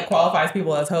also like qualifies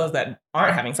people as hoes that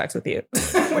aren't having sex with you. Which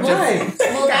Right. is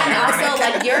well, then kinda also ironic.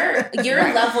 like your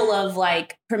Right. level of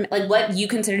like what you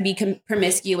consider to be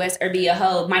promiscuous or be a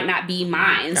hoe might not be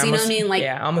mine. So you know what I mean? Like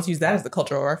yeah, I almost use that as the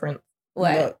cultural reference.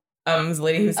 what? Look, This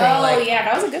lady who was saying Oh like, yeah,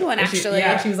 that was a good one she- actually.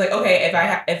 she was like, okay,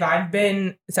 if I've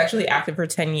been sexually active for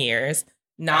 10 years,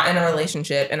 not in a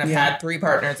relationship, and I've Yeah. had 3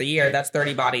 partners a year, that's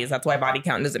 30 bodies. That's why body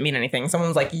count doesn't mean anything.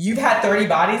 Someone's like, you've had 30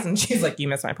 bodies, and she's like, you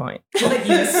missed my point. Like,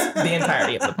 you missed the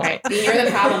entirety of the point. You're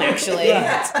the problem, actually.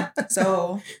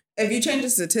 so if you change the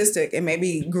statistic and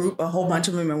maybe group a whole bunch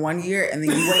of them in 1 year and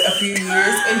then you wait a few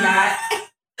years and not.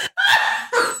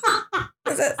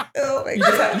 Oh my You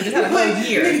just had a whole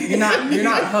year. You're not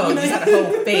a hoe. You just had a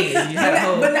whole phase. You had a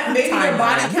whole maybe your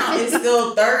body timeline. count is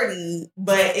still 30,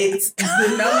 but it's the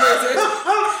numbers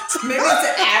are maybe it's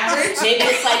the average. Maybe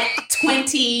it's like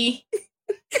 20,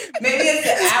 Maybe it's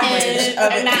the average 10,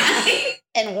 of it.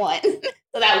 9, and 1.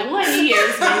 So that 1 year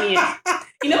is 1 year.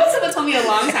 You know what someone told me a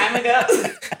long time ago?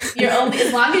 You're only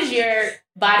as long as your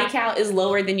body count is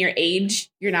lower than your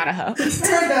age, you're not a hoe.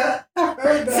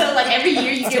 So like every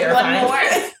year you get one Terrifying.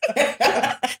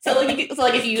 more. So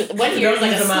like if you 1 year don't is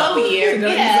like a use them up. slow year, You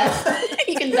don't yeah,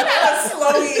 you can double it.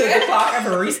 Slow The year. clock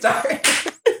ever restart.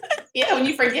 Yeah, when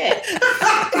you forget.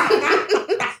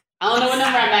 I don't know what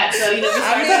number I'm at, so you know, just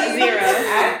start I at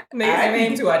mean, zero.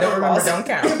 Names who I don't remember don't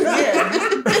count.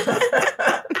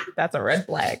 Yeah. That's a red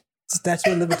flag.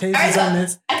 statute of limitations on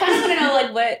this. I kind of want to know,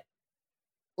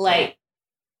 like,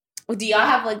 do y'all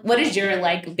have, like, what is your,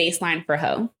 like, baseline for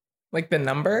hoe? Like the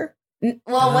number?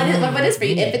 Well, what is for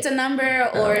you? Oh. If it's a number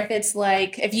or if it's,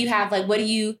 like, if you have, like, when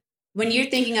you're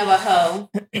thinking of a hoe,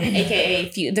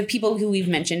 AKA the people who we've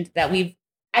mentioned that we've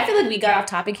I feel like we got off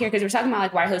topic here because we're talking about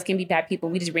like why hoes can be bad people.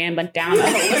 We just ran down a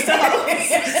whole list of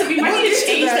hoes. So we might need to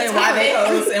change the Why they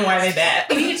topic. hoes and why they bad.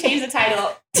 We need to change the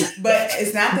title. But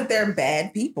it's not that they're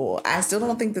bad people. I still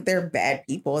don't think that they're bad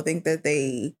people. I think that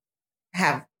they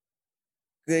have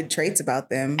good traits about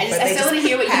them. I still want to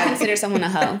hear what you consider someone a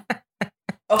hoe.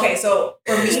 Okay, so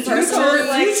for me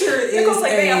personally, Future is Nicole's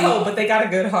like, they a hoe, but they got a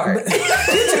good heart.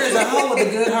 Future is a hoe with a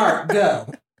good heart. Go.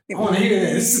 I want to hear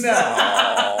this. No.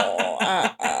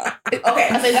 Okay,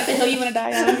 I say that's the hill you want to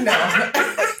die on. No.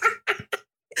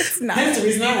 It's not. That's the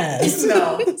reason I asked.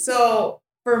 No. So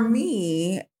for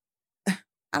me,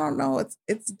 I don't know.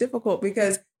 It's difficult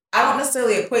because I don't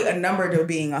necessarily equate a number to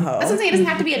being a hoe. That's what I'm saying. It doesn't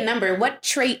have to be a number. What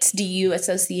traits do you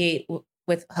associate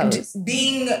with hoes?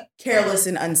 Being careless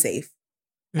and unsafe.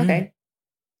 Okay.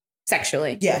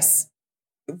 Sexually. Yes.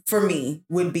 For me,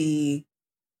 would be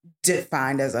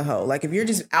defined as a hoe. Like if you're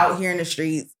just out here in the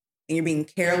streets and you're being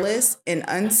careless and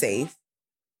unsafe,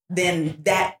 then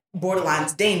that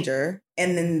borderlines danger.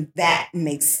 And then that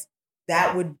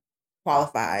would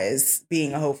qualify as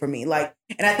being a hoe for me. Like,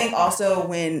 and I think also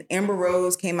when Amber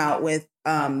Rose came out with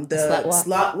the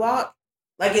slut walk,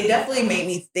 like it definitely made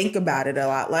me think about it a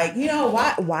lot. Like, you know,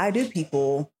 why do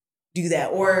people do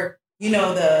that? Or, you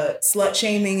know, the slut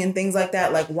shaming and things like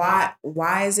that. Like,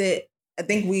 why is it? I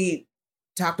think we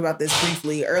talked about this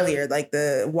briefly earlier, like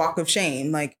the walk of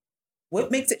shame. Like,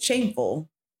 what makes it shameful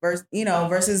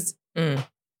versus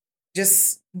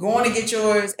just going to get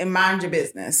yours and mind your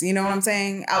business. You know what I'm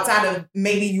saying? Outside of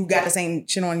maybe you got the same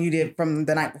shit on you did from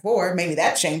the night before. Maybe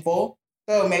that's shameful.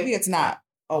 So maybe it's not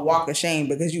a walk of shame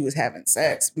because you was having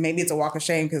sex. Maybe it's a walk of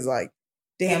shame because like,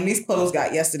 damn, these clothes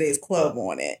got yesterday's club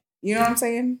on it. You know what I'm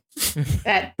saying?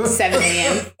 At 7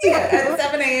 a.m. Yeah, at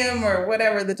 7 a.m. or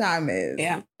whatever the time is.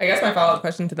 Yeah. I guess my follow-up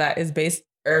question to that is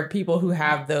are people who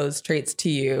have those traits to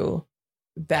you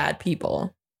bad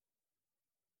people?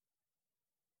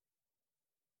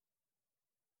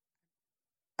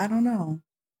 I don't know.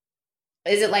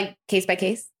 Is it like case by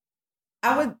case?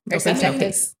 I would Or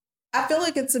subjective? I feel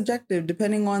like it's subjective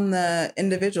depending on the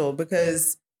individual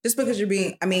because just because you're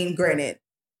granted,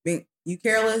 being you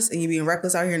careless and you being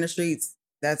reckless out here in the streets,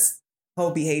 that's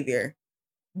whole behavior.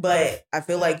 But I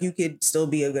feel like you could still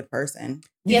be a good person.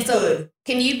 Yeah, so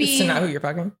can you It's be... to not who you're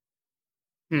fucking?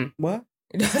 What?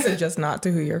 Is it just not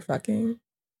to who you're fucking?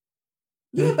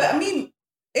 Yeah, but I mean,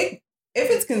 if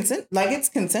it's it's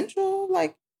consensual,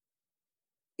 like,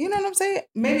 you know what I'm saying?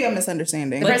 Maybe I'm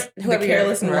misunderstanding. Like the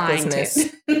careless and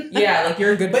recklessness. Yeah, like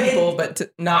you're good people, but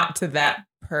not to that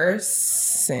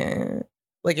person.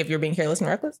 Like if you're being careless and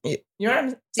reckless, you know what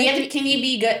I'm saying? So can you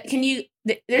be good?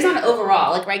 There's not an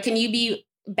overall, like, right? Can you be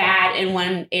bad in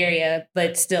one area,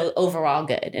 but still overall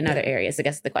good in other areroads? I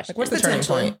guess is the question. Like, what's the turning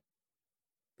point?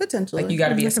 Potentially. Like you got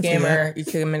to be a scammer. You're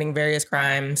committing various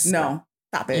crimes. No,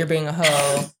 stop it. You're being a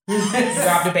hoe. You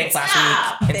robbed a bank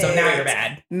last week, and so now you're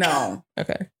bad. No.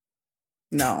 Okay.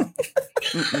 No.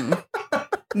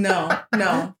 No.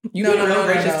 You were real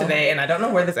gracious today, and I don't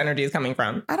know where this energy is coming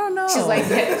from. I don't know. She was like,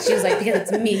 because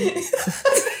it's me.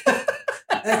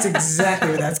 That's exactly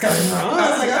where that's coming from. I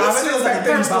was like, I was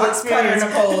expecting Box Cutter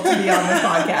Nicole to be on this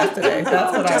podcast today.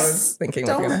 That's what I was thinking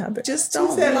was going to happen. Just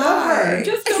don't said lie.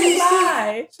 Just don't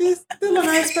lie. She's still a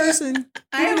nice person.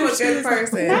 I am a good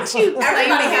person. Not you.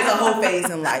 Everybody has a whole phase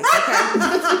in life, okay?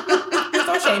 There's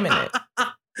no shame in it.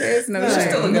 There's no You're shame.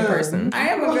 still a good person. I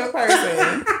am a good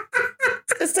person.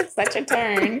 This took such a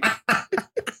turn.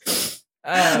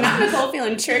 Not Nicole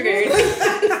feeling triggered.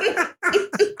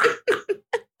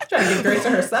 Trying to give grace to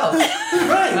herself.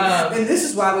 Right. And this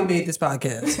is why we made this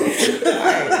podcast.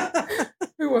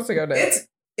 Who wants to go next?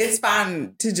 It's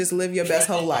fine to just live your best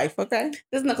whole life, okay?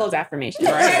 This is Nicole's affirmation.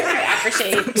 Right.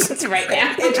 Aftershave right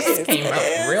now. It just came up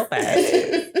real fast.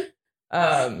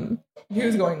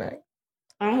 Who's going next?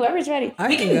 Whoever's ready. I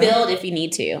We can can go. build if you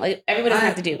need to. Like everybody doesn't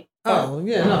have to do. Oh,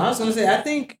 yeah. No, I was going to say, I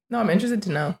think No, I'm interested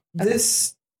to know.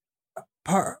 this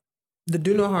part, the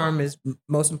do no harm is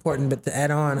most important, but to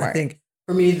add on, I Right. think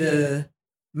for me, the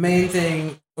main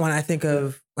thing when I think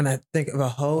of a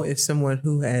hoe is someone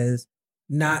who has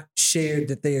not shared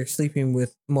that they are sleeping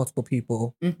with multiple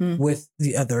people Mm-hmm. with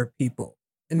the other people.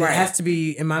 And Right. it has to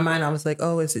be, in my mind, I was like,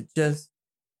 oh, is it just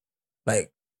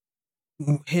like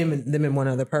him and them and one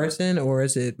other person, or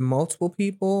is it multiple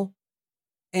people?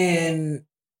 And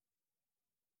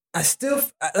I still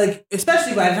like,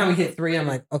 especially by the time we hit 3, I'm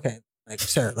like, okay, like,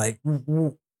 sir, like,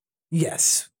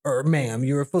 yes, or ma'am,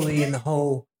 you were fully in the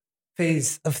whole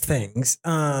phase of things.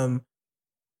 2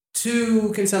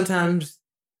 can sometimes,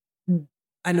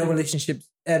 I know relationships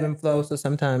ebb and flow, so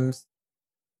sometimes,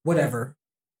 whatever.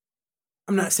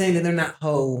 I'm not saying that they're not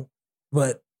whole,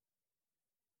 but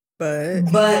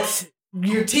but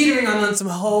you're teetering on some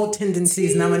whole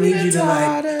tendencies, and I'm gonna need you to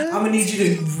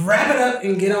wrap it up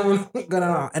and get on.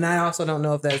 And I also don't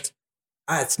know if that's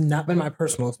it's not been my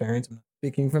personal experience. I'm not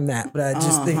speaking from that, but I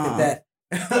just think that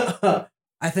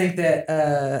I think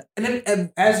that and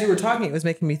then as you were talking, it was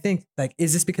making me think, like,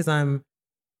 is this because I'm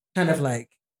kind of like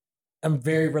I'm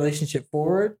very relationship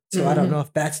forward, so I don't know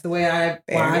if that's the way I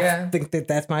think that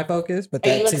that's my focus. But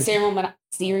are you like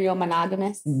serial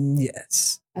monogamous?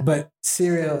 Yes, but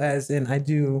serial as in I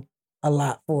do a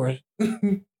lot for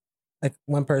like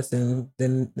one person,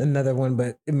 then another one,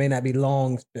 but it may not be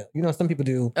long still. You know, some people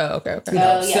do. Oh, okay.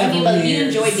 But you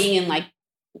enjoy being in like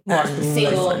more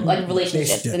single like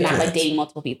relationships and not like dating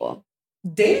multiple people.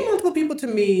 Dating multiple people to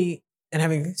me and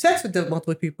having sex with the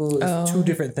multiple people is two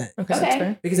different things.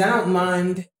 Okay. Because I don't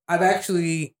mind. I've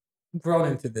actually grown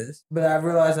into this, but I've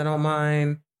realized I don't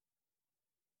mind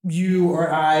you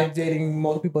or I dating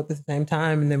multiple people at the same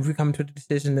time, and then we come to the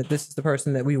decision that this is the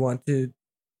person that we want to,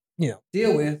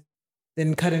 deal with,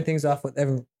 then cutting things off with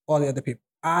all the other people.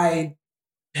 I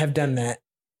have done that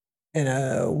in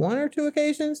one or two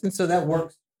occasions, and so that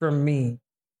works for me.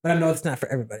 But I know it's not for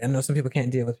everybody. I know some people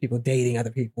can't deal with people dating other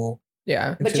people.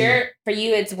 Yeah. But for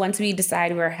you, it's once we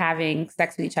decide we're having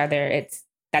sex with each other,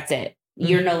 that's it.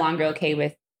 You're no longer okay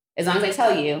with, as long as I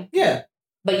tell you. Yeah.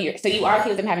 But you are okay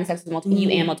with them having sex with multiple,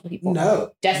 you and multiple people.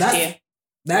 No. Just you.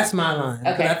 That's my line.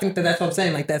 Okay. But I think that's what I'm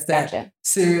saying. Like, that's that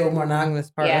serial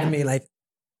monogamous part of me. Like,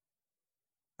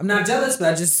 I'm not jealous,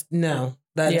 but I just, no.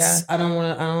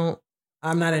 I'm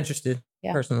not interested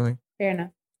personally. Fair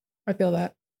enough. I feel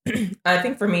that. I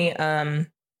think for me,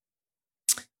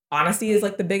 honesty is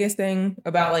like the biggest thing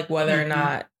about like whether or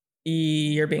not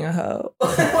you're being a hoe.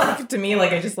 Like to me,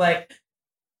 like I just like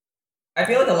I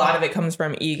feel like a lot of it comes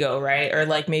from ego, right? Or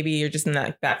like maybe you're just in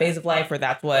that phase of life where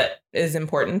that's what is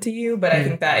important to you. But I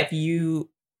think that if you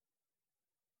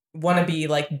want to be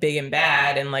like big and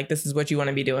bad and like this is what you want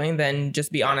to be doing, then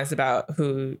just be honest about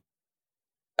all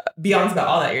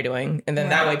that you're doing, and then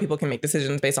that way people can make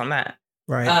decisions based on that.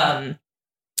 Right.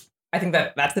 I think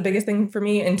that's the biggest thing for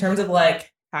me in terms of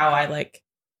like how I like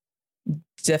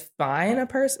define a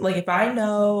person. Like if I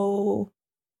know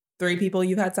 3 people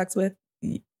you've had sex with,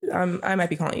 I might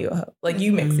be calling you a hoe. Like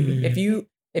you mixy.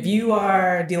 If you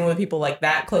are dealing with people like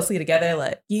that closely together,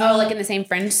 like you, like in the same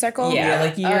friend circle. Yeah,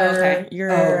 like you're a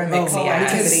mixy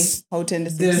activity.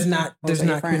 There's not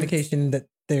communication that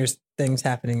there's things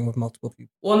happening with multiple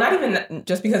people. Well, not even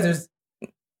just because there's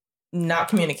not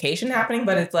communication happening,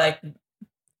 but it's like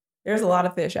there's a lot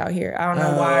of fish out here. I don't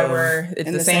know why it's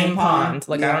in the same pond.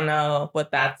 Like I don't know what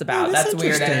that's about. That's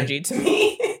weird energy to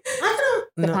me.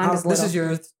 This is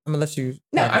yours. I'm gonna let you.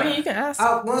 No, I mean you can ask.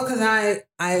 Well, because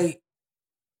I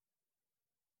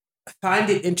find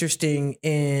it interesting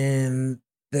in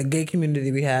the gay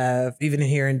community we have, even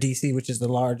here in DC, which is the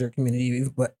larger community,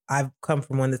 but I've come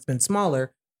from one that's been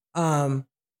smaller.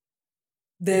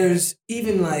 There's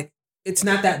even like it's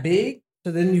not that big.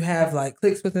 So then you have like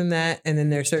cliques within that, and then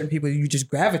there are certain people you just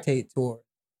gravitate toward.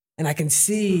 And I can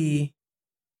see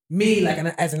me, like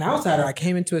as an outsider, I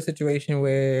came into a situation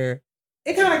where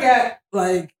it kind of got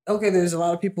like, okay, there's a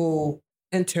lot of people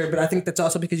enter, but I think that's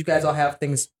also because you guys all have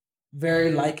things very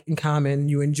like in common.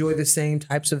 You enjoy the same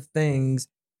types of things.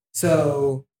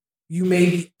 So you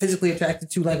may be physically attracted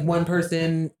to like one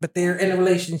person, but they're in a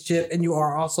relationship and you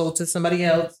are also to somebody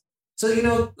else.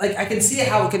 So, like I can see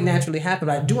how it could naturally happen.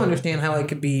 But I do understand how it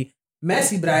could be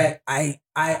messy, but I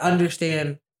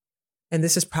understand, and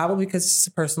this is probably because it's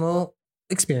a personal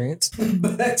experience,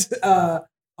 but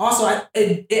also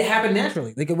it happened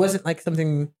naturally. Like it wasn't like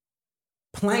something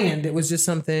planned. It was just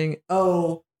something,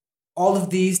 all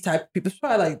of these type of people, it's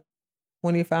probably like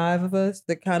 25 of us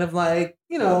that kind of like,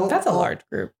 That's a large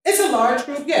group. It's a large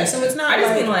group, yeah. So it's not I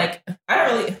just mean like, I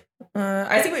don't really...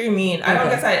 I see what you mean. I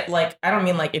don't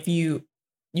mean like if you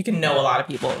can know a lot of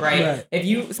people, right? If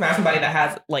you smash somebody that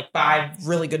has like 5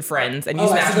 really good friends and you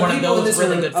smash one of those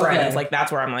really good friends, like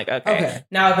that's where I'm like, okay.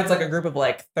 Now if it's like a group of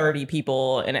like 30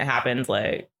 people and it happens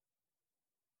like,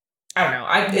 I don't know.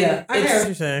 I hear what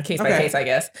you're saying. Case by case, I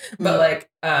guess. But like,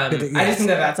 I just think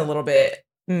that's a little bit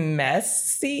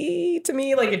messy to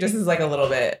me. Like it just is like a little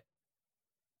bit,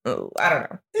 I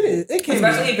don't know. It is. It can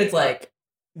especially if it's like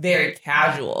very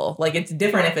casual. Like it's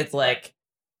different if it's like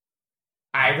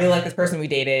I really like this person we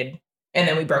dated and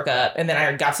then we broke up and then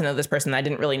I got to know this person I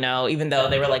didn't really know, even though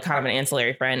they were like kind of an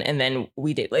ancillary friend, and then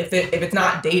we did. Like if it's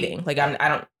not dating, like I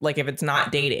don't like if it's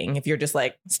not dating, if you're just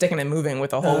like sticking and moving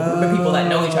with a whole group of people that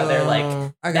know each other,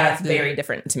 like that's very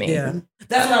different to me. Yeah,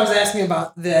 that's what I was asking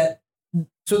about. That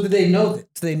so do they know? Do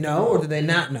they know or do they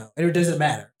not know? Or does it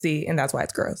matter? See, and that's why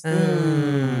it's gross.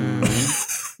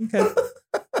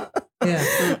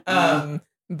 Yeah.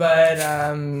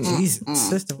 Jesus,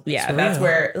 sister. Yeah, for that's real.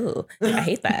 where. Ooh, I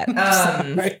hate that.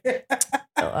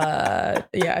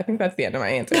 Yeah, I think that's the end of my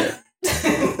answer.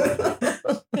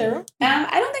 I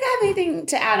don't think I have anything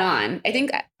to add on. I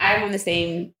think I'm on the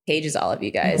same page as all of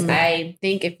you guys. Mhm. I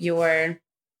think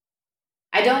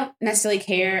I don't necessarily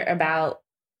care about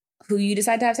who you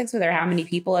decide to have sex with or how many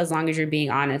people, as long as you're being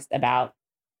honest about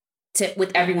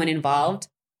with everyone involved,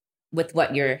 with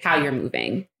how you're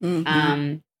moving,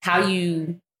 how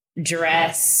you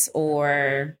dress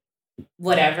or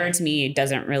whatever. To me, it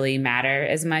doesn't really matter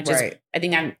as much. Right. I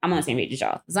think I'm on the same page as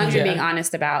y'all. As long as you're being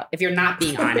honest about, if you're not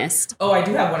being honest. Oh, I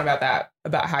do have one about that,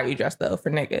 about how you dress though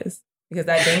for niggas. Because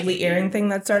that dangly earring thing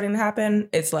that's starting to happen,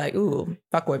 it's like, ooh,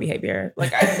 fuckboy behavior.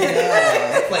 Like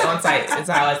like on site is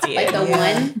how I see it. Like the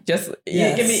one? Just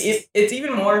Yes. give me it's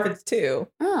even more if it's two.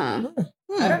 Oh.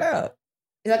 I don't know.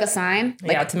 Is like a sign?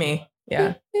 Like, Yeah, to me.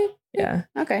 Yeah. Yeah.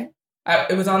 Okay.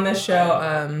 It was on this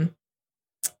show.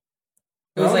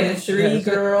 It was like three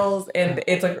girls, and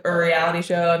it's like a reality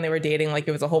show, and they were dating. Like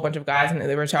it was a whole bunch of guys, and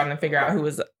they were trying to figure out who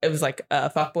was. It was like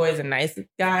fuckboys and nice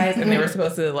guys, and they were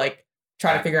supposed to like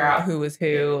try to figure out who was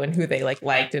who and who they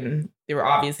liked, and they were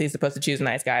obviously supposed to choose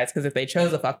nice guys because if they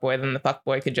chose a fuckboy, then the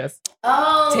fuckboy could just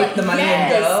take the money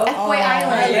and go. F-Boy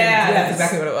Island. Yeah, that's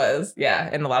exactly what it was. Yeah,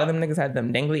 and a lot of them niggas had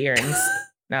them dangly earrings,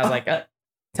 and I was like, tell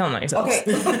them on yourself. Okay.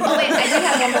 Oh wait, I do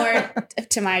have one more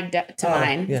to mine.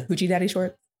 Yeah. Hoochie daddy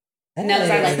shorts. No, because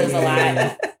I like those a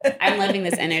lot. I'm loving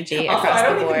this energy Also, across I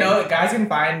don't the board. even know that guys can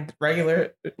find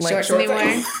regular Shorts to be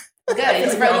wearing. Good.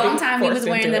 Because for a long time, we was forced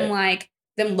wearing into them it. like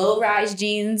them low rise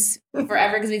jeans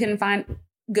forever because we couldn't find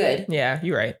good Yeah,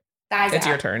 you're right. guys. It's out.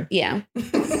 your turn. Yeah. But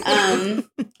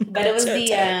it was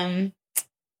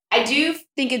I do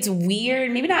think it's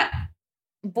weird, maybe not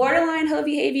borderline hoe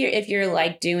behavior if you're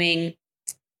like doing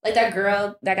like that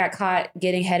girl that got caught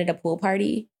getting head at a pool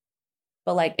party,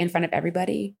 but like in front of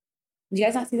everybody. Do you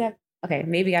guys not see that? Okay,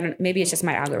 maybe maybe it's just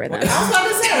my algorithm. I was about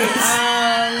to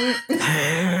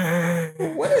say,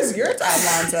 what is your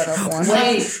timeline set up on?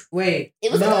 Wait.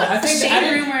 It was no, like I a think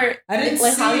shade rumor. I didn't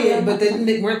like see Hollywood.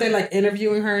 it, but weren't they like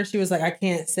interviewing her? And she was like, "I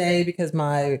can't say because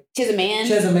She's a man.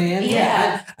 she has a man."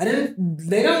 Yeah. I didn't.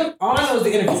 They don't. All I know is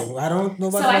the interview. I don't know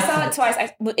about. So I saw it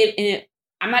twice.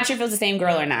 I'm not sure if it was the same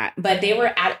girl or not, but they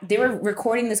were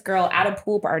recording this girl at a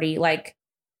pool party, like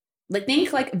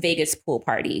think like Vegas pool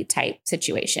party type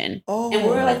situation. Oh. And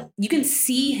we're like, you can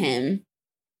see him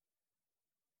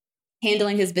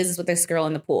handling his business with this girl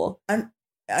in the pool.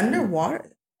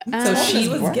 Underwater? So she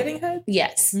was Right. getting head?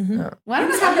 Yes. Mhm. Well, I don't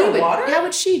know Was how it they would. underwater? How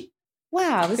would she?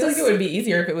 Wow, I this feel like is. it would be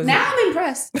easier if it was. Now I'm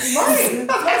impressed. Right.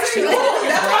 That's true. why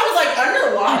I was like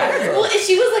underwater. Well,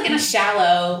 she was like in a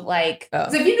shallow, like. Oh.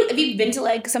 So if you've been to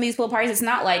like some of these pool parties, it's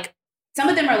not like some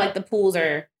of them are like the pools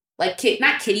are like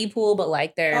not kiddie pool, but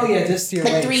like they're Oh yeah, just your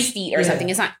like waist. 3 feet or Yeah. something.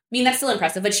 It's not. I mean, that's still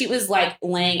impressive. But she was like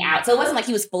laying out, so it wasn't like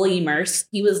he was fully immersed.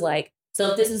 He was like, so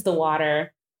if this is the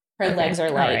water, her Okay, legs are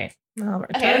all like. right. All right.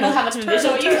 Okay, I don't know how much of a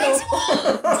visual you guys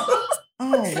Oh,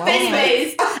 wow. But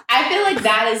anyways, I feel like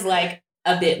that is like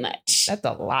a bit much. That's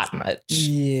a lot much.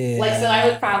 Yeah. Like, so I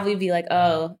would probably be like,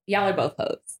 oh, y'all are both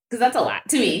hoes. Because that's a lot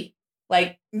to me.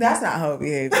 Like, That's not hoe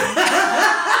behavior.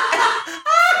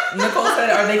 Nicole said,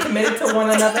 are they committed to one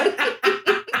another?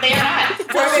 they are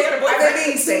not. Are they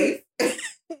being safe?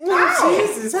 Oh,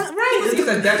 Jesus. Right. He's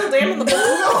a dental dam in the pool.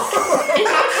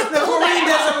 The chlorine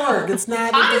doesn't work. It's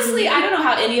not. Honestly, I don't know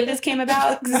how any of this came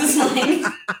about. Because it's like,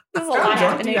 there's a lot How drunk do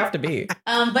happening. you have to be?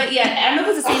 But yeah, I don't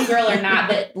know if it's the same girl or not,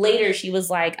 but later she was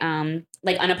like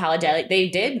unapologetic. They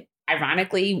did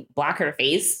ironically block her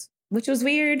face, which was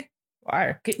weird.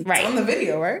 Why? It's on Right. the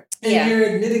video, right? And Yeah. you're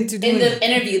admitting to doing In the it.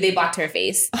 interview, they blocked her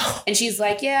face. And she's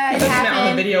like, yeah, it It's not on the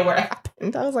happened. video where it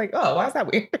happened. I was like, oh, why is that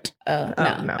weird? Oh, no.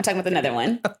 no. I'm talking about another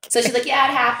one. So she's like, yeah,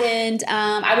 it happened.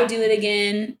 I would do it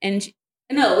again. And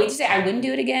no, we just say I wouldn't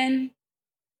do it again.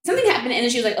 Something happened. And then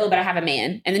she was like, oh, but I have a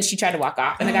man. And then she tried to walk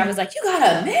off. And the guy was like, you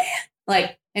got a man?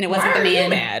 Like, and it wasn't Why the are you man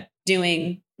mad?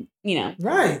 doing,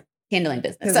 Right. handling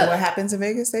business. Because So, what happens in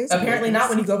Vegas stays in Apparently Vegas. not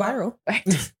when you go viral.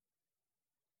 right.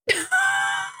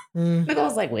 Mm.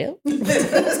 Nicole's like, well, You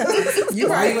Why you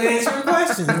right. answering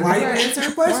questions? Why you Right.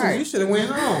 answering questions? Right. You should have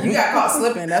went home. You got caught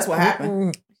slipping. That's what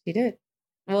happened. she did.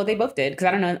 Well, they both did because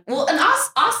I don't know. Well, and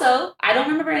also, I don't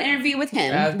remember an interview with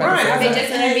him. I was about to Right. say, They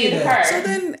just interviewed her. So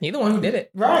then He's the one who did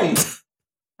it. Right.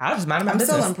 I was just minding my I'm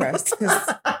business. still impressed.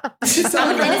 'Cause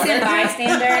I'm an innocent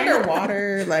bystander.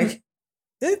 underwater, like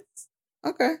It's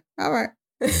okay, all right.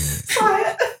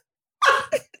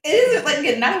 It isn't like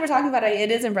again, now that we're talking about it,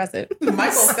 it is impressive.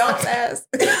 Michael Phelps ass.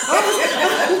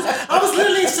 I was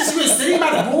literally just sitting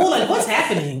by the pool, like, what's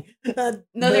happening?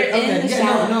 No, they're in the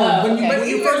shower. No, Oh, when okay.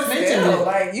 you first mentioned it,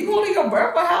 like you holding your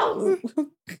breath for how?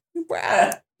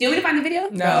 Bruh. Do you want me to find the video?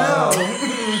 No.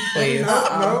 Please.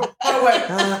 No. Oh wait.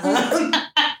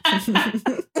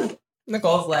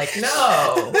 Nicole's like,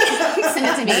 no. Send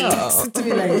it to me. No. Send it to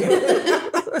me later.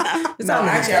 No,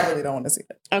 actually, I really don't want to see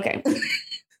that. Okay.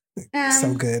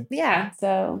 So good. Yeah.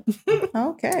 So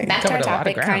Okay. back to our Covered a lot of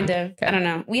topic, ground. kind of. Okay. I don't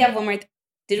know. We have one more.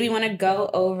 Did we want to go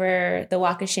over the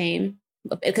walk of shame?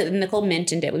 Because Nicole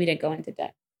mentioned it, but we didn't go into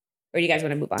depth. Or do you guys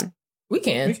want to move on? We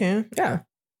can. We can. Yeah.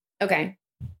 Okay.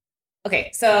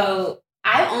 Okay. So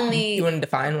I only. You want to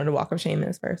define what a walk of shame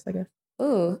is first, I guess.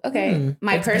 Ooh. Okay. Hmm.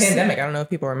 My It's the person. pandemic. I don't know if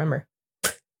people remember.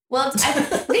 Well, I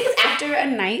think it's after a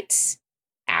night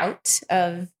out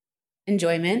of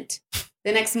enjoyment.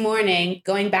 The next morning,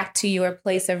 going back to your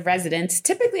place of residence.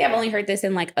 Typically, I've only heard this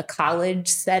in like a college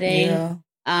setting. Yeah.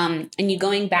 And you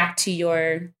going back to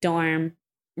your dorm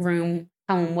room,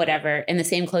 home, whatever, in the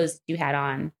same clothes you had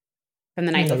on from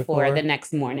the night Yeah, before, before. the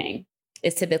next morning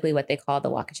is typically what they call the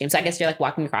walk of shame. So I guess you're like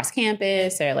walking across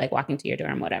campus or like walking to your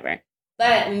dorm, whatever.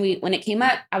 But when it came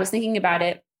up, I was thinking about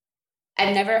it.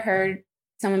 I've never heard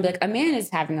someone be like, a man is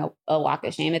having a walk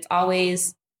of shame. It's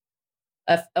always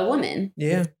a woman.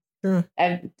 Yeah. True.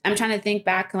 I'm trying to think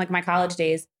back in like my college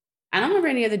days. I don't remember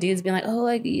any of the dudes being like, oh,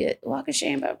 like yeah, walk of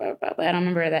shame, blah, blah, blah, blah. I don't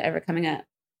remember that ever coming up.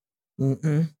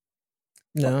 Mm-mm.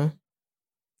 No.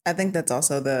 I think that's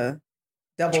also the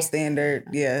double standard,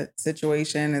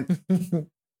 situation. It's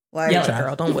like, Yell it,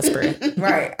 girl. Don't whisper it.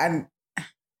 right. I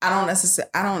don't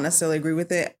necessarily agree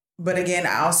with it. But again,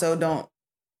 I also don't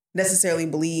necessarily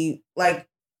believe, like,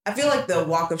 I feel like the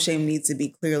walk of shame needs to be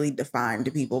clearly defined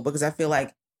to people, because I feel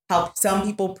like how some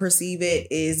people perceive it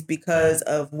is because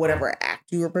of whatever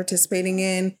act you were participating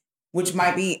in, which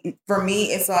might be, for me,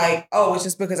 it's like, oh, it's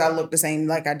just because I look the same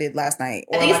like I did last night.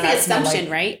 I think it's like the smell assumption,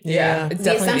 like- right? Yeah. It's The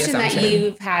definitely assumption that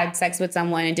you've had sex with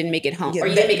someone and didn't make it home, Yeah, or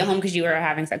you that- didn't make it home because you were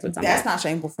having sex with someone. That's not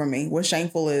shameful for me. What's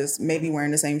shameful is maybe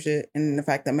wearing the same shit, and the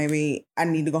fact that maybe I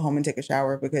need to go home and take a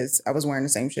shower because I was wearing the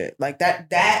same shit. Like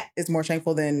that is more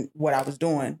shameful than what I was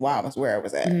doing while I was where I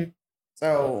was at. Mhm.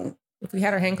 So, If we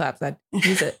had our hand claps, I'd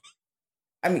use it.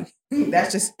 I mean,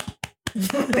 that's just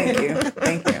thank you.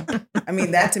 I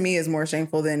mean, that to me is more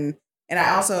shameful than, and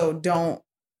I also don't,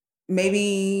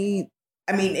 maybe,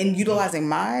 I mean, in utilizing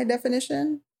my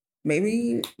definition,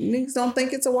 maybe niggas don't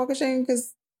think it's a walk of shame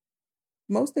because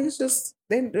most niggas just,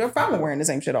 they're fine with wearing the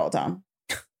same shit all the time.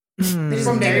 Mm.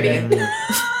 From day to day. dirty.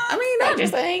 I mean, Not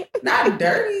just saying. not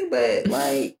dirty, but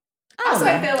like, Also,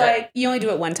 I feel know. like you only do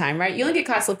it one time, right? You only get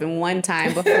caught slipping one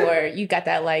time before you got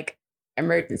that like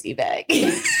emergency bag.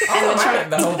 Also,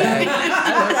 the whole bag.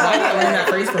 Why did I learn that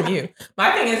phrase from you?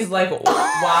 My thing is like,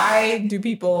 why do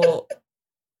people?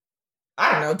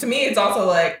 I don't know. To me, it's also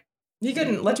like he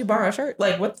couldn't let you borrow a shirt.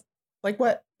 Like what? Like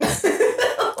what?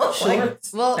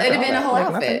 Shorts. Well, it'd have been a whole Like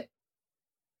outfit. nothing.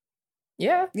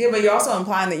 Yeah. Yeah, but you're also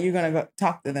implying that you're gonna go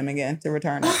talk to them again to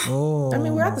return it. Oh. I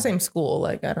mean, we're at the same school.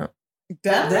 Like I don't.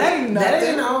 That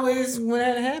isn't always when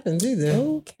that happens either.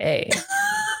 Okay.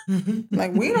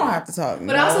 Like we don't have to talk.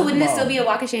 But also, wouldn't it still be a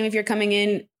walk of shame if you're coming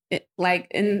in like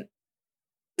in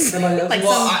Somebody else. like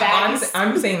Well, some bags?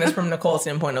 I'm saying this from Nicole's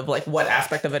standpoint of like what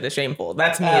aspect of it is shameful.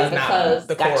 That to me Oh, is the not clothes.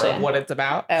 the core Gotcha. of what it's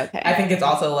about. Okay. I think it's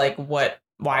also like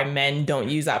why men don't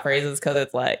use that phrase is because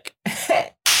it's like,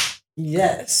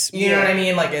 Yes. you know what I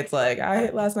mean? Like it's like I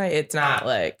hit last night. It's not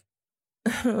like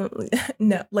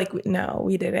no, like no,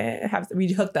 we didn't have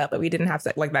we hooked up, but we didn't have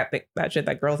sex. Like that shit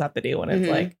that girls have to do when it's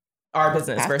Mhm. like our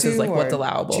business Have versus to like what's or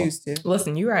allowable. choose to.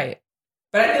 Listen, you're right,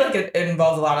 but I feel like it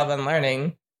involves a lot of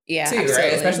unlearning yeah, too, absolutely.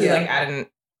 right? Especially Yeah.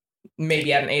 like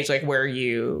maybe at an age like where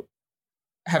you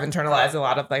have internalized a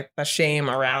lot of like the shame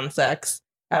around sex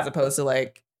as opposed to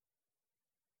like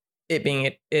it being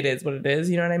it is what it is.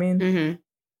 You know what I mean?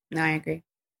 Mm-hmm. No, I agree.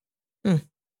 Hmm.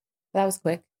 That was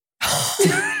quick.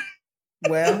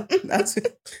 Well, that's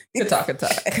Good talk, good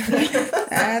talk.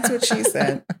 that's what she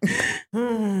said.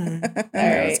 Hmm. That was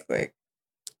right. quick.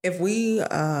 If we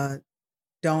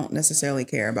don't necessarily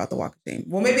care about the walk of shame,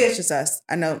 well, maybe it's just us.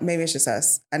 I know maybe it's just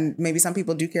us, and maybe some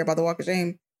people do care about the walk of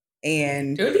shame.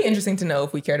 And It would be interesting to know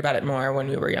if we cared about it more when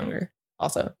we were younger.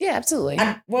 Also, Yeah, absolutely.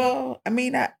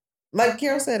 like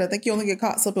Carol said, I think you only get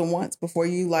caught slipping once before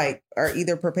you like are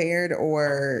either prepared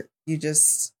or you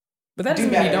just but that Do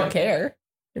doesn't mean you better. don't care.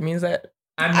 It means that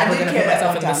I'm I never did going to care put that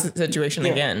myself in one this time. situation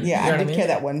again. Yeah, You know I what did care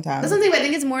that one time. That's something, but I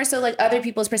think it's more so like other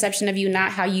people's perception of you,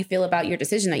 not how you feel about your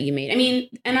decision that you made. I mean,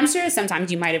 and I'm sure sometimes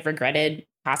you might have regretted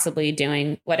possibly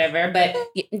doing whatever. But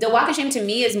the walk of shame to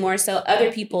me is more so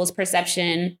other people's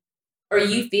perception or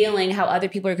you feeling how other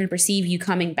people are going to perceive you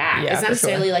coming back. Yeah, it's not for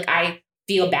necessarily sure. like I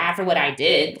feel bad for what I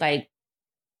did. Like,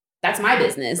 that's my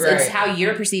business. Right. It's how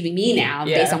you're perceiving me now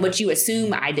Yeah. based on what you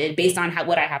assume I did, based on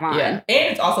what I have on. Yeah. And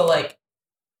it's also like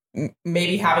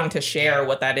maybe having to share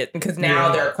what that is because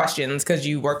now there are questions because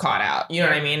you were caught out. You know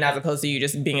what I mean? As opposed to you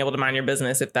just being able to mind your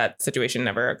business if that situation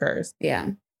never occurs.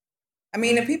 Yeah. I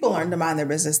mean, if people learn to mind their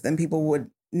business, then people would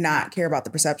not care about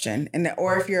the perception.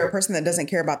 Or if you're a person that doesn't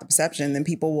care about the perception, then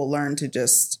people will learn to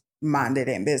just mind it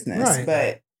in business. Right.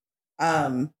 But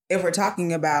if we're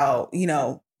talking about,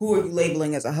 who are you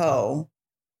labeling as a hoe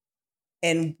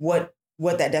and what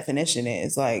that definition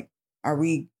is, like, are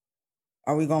we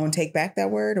going to take back that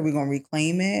word? Are we going to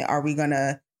reclaim it? Are we going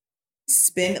to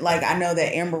spin it? Like, I know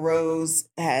that Amber Rose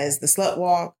has the slut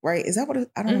walk, right? Is that what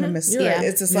I don't want to miss? Yeah.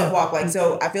 It's a slut walk. Like,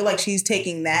 so I feel like she's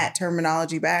taking that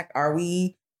terminology back. Are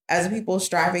we as a people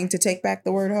striving to take back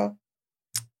the word hoe?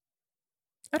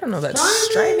 I don't know that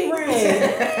striving.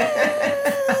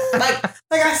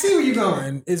 Like I see where you're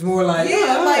going. It's more like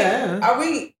are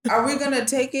we gonna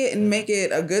take it and make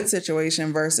it a good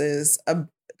situation versus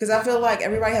because I feel like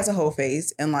everybody has a whole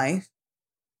phase in life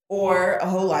or a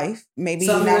whole life. Maybe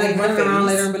something not like even a running around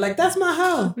later phase. and be like, "That's my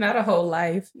hoe." Not a whole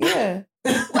life. Yeah,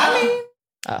 I mean,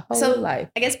 A whole So- life.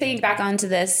 I guess picking back onto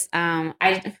this, a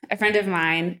friend of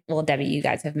mine, well, Debbie, you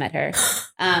guys have met her.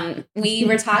 We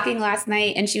were talking last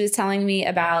night and she was telling me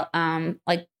about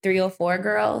like 304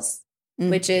 girls,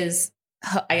 which is,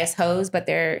 I guess, hoes, but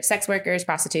they're sex workers,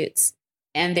 prostitutes.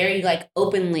 And they're like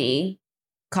openly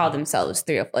call themselves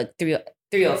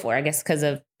 304, I guess, because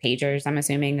of pagers, I'm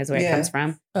assuming is where it comes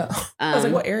from. Oh. I was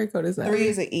like, what area code is that? 3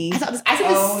 is an E. I said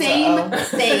O the is same a O.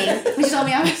 thing when she told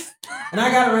me I was. And I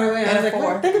got it right away. I was like,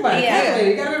 Four. "What? Think about it. Yeah. Calculator.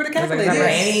 You got to remember to I was like, calculate. is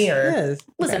that Annie or- Yes.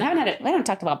 Listen, I haven't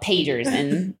talked about pagers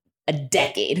in a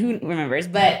decade. Who remembers?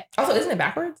 But Also, isn't it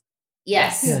backwards?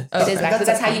 yes, Yes. it is backwards.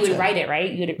 That's how you would concept. write it,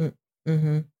 right? You would.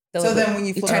 Mm-hmm. So then when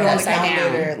you flip turn it it on the upside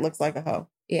calculator, down. it looks like a hoe.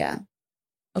 Yeah,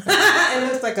 It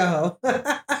looks like a hoe.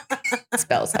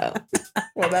 spells hoe.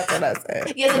 Well, that's what I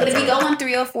said. Yeah, so, but if you go on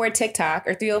 304 TikTok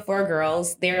or 304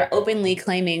 girls, they're openly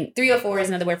claiming 304 is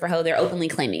another word for hoe. They're openly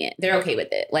claiming it. They're okay with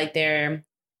it. Like they're,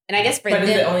 and I guess for But them,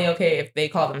 is it only okay if they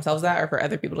call themselves that or for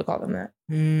other people to call them that?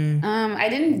 I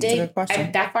didn't That's a dig good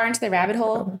question. that far into the rabbit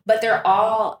hole, Okay. but they're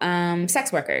all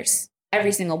sex workers,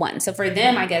 every single one. So for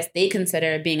them, I guess they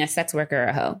consider being a sex worker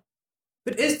a hoe.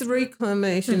 But is the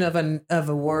reclamation of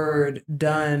a word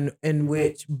done in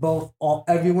which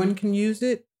everyone can use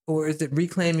it, or is it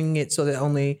reclaiming it so that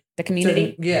only The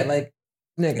community, like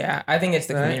nigga? Yeah, I think it's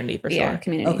the Right. community for yeah, sure.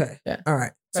 community. Okay. Yeah. All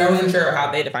right. So I wasn't sure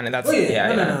how they define it. That's Oh, yeah.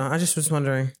 yeah. No. I just was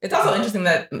wondering. It's also interesting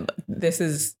that this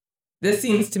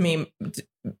seems to me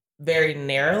very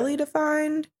narrowly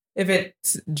defined. If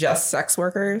it's just sex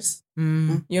workers,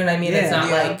 Mm, you know what I mean? It's Yeah. not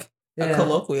Yeah. like a yeah.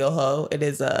 colloquial hoe. It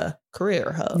is a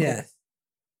career hoe. Yes.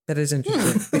 That is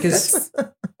interesting because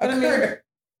A career.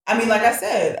 I mean, like I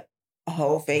said, a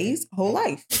whole phase, whole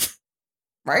life,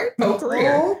 right? Whole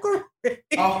career. A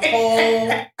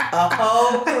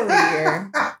whole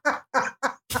career.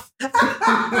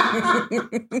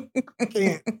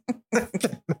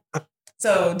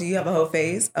 So, do you have a whole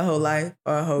phase, a whole life,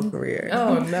 or a whole career?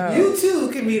 Oh no. You too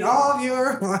can meet all of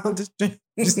your. Well, I'm just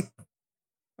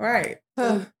Right.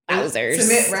 Wowzers.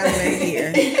 Submit resume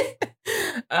here.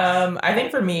 I think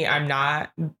for me, I'm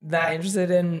not that interested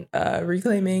in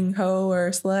reclaiming hoe or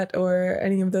slut or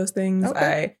any of those things.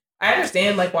 Okay. I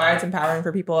understand like why it's empowering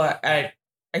for people. I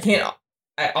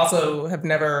also have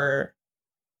never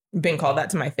been called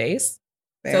that to my face.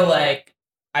 So like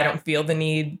I don't feel the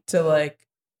need to like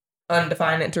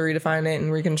undefine it, to redefine it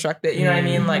and reconstruct it. You know what I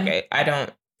mean? Like I don't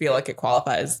feel like it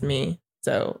qualifies me.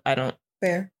 So I don't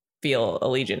Fair. feel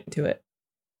allegiant to it.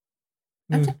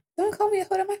 Don't call me a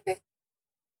hoe on my face.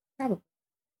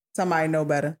 Somebody know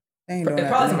better. They ain't doing It's that.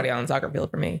 probably somebody on the soccer field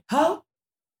for me. Hoe.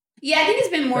 Yeah, I think it's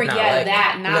been more But not like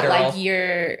that, not literal. like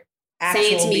you're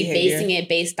saying Actual to me, behavior. basing it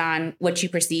based on what you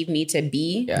perceive me to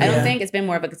be. Yeah. I don't Yeah. think it's been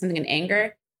more of like something in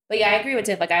anger. But yeah, I agree with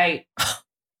Tiff. Like I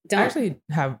don't. I actually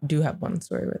do have one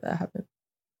story where that happened.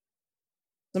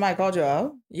 Somebody called you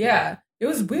out. Yeah, it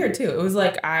was weird too. It was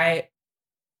like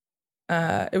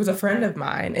it was a friend of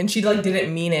mine, and she like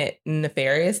didn't mean it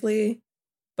nefariously,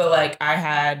 but like I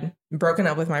had broken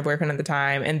up with my boyfriend at the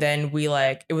time, and then we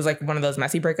like it was like one of those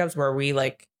messy breakups where we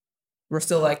like were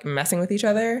still like messing with each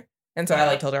other, and so I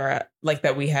like told her like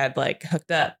that we had like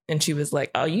hooked up, and she was like,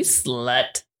 "Oh, you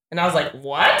slut." And I was like,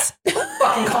 what? Don't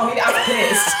fucking call me that. I was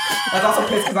pissed. I was also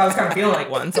pissed because I was kind of feeling like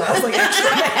one. So I was like,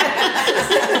 extra mad.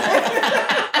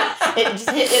 It just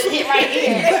hit right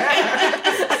here.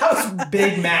 I was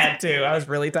big mad too. I was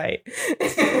really tight.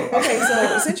 Okay,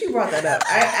 so since you brought that up,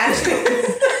 I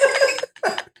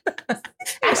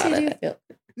Actually, do feel.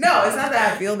 no, it's not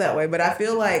that I feel that way, but I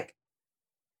feel like,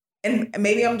 and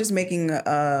maybe I'm just making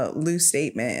a loose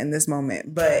statement in this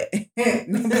moment, but no pun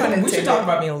We should intended. talk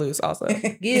about being loose also. We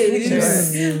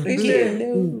should. We should.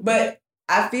 No. But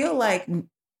I feel like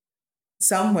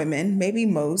some women, maybe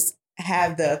most,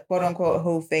 have the quote unquote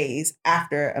hoe phase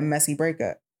after a messy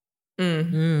breakup.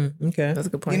 Okay. That's a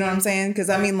good point. You know what I'm saying? Because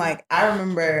I mean, like, I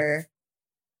remember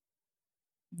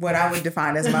what I would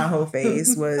define as my hoe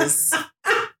phase was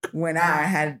when I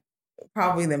had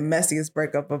probably the messiest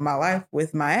breakup of my life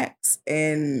with my ex.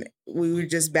 And we were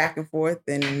just back and forth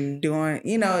and doing,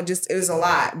 you know, just, it was a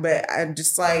lot. But I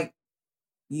just like,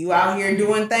 you out here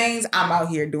doing things, I'm out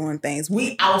here doing things.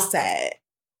 We outside.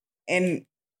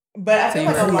 But I So feel you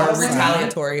like a were lot a of women,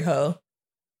 retaliatory hoe.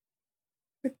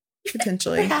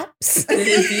 potentially. Perhaps. Did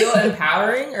it feel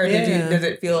empowering, or Yeah. does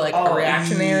it feel like Oh, a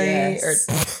reactionary? yes.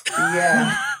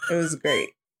 Yeah, it was great.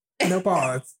 No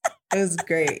pause. It was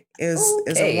great. It was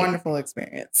Okay. a wonderful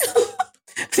experience.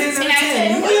 10 out of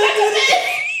 10. 10.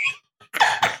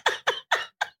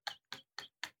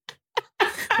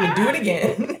 We'll do it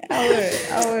again. I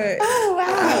would. Oh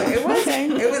wow! It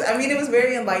was. I mean, it was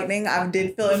very enlightening. I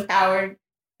did feel empowered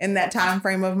in that time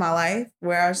frame of my life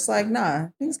where I was just like, nah,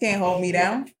 things can't hold me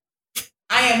down.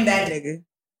 I am that nigga.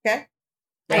 Okay.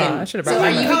 I should have So brought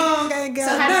are my you? mic.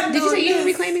 So did you say you were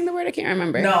reclaiming the word? I can't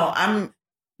remember. No, I'm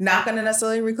not going to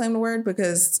necessarily reclaim the word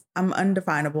because I'm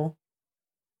undefinable.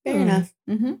 Fair enough.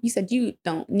 Mm-hmm. You said you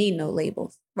don't need no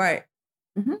labels. Right.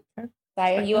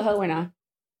 Saya, you a hoe or no?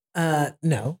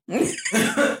 No.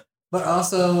 But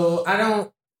also, I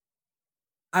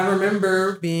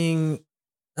remember being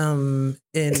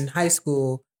in high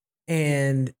school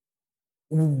and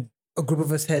a group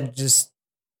of us had just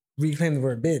reclaimed the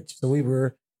word bitch. So we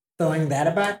were throwing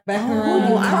that back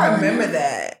around. Oh, I remember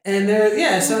that. And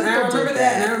there, so People I remember did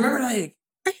that. And I remember, like,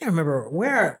 I can't remember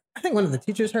where, I think one of the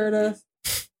teachers heard us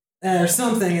or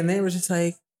something. And they were just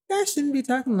like, you guys shouldn't be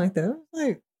talking like that. I was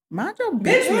like, Mind your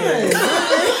bitch. Right.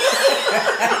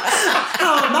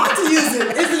 Not to use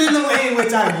it. Is it in the way in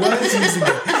which I was using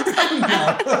it?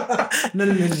 No. I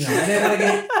didn't want to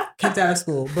get kicked out of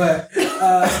school. But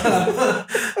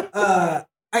I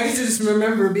just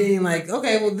remember being like,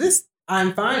 okay, well, this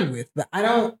I'm fine with. But I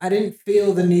didn't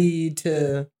feel the need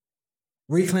to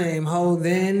reclaim hoe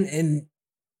then. And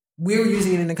we were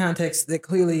using it in a context that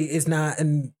clearly is not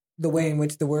in the way in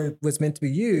which the word was meant to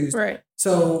be used. Right.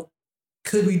 So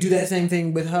could we do that same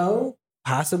thing with hoe?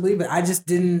 Possibly, but I just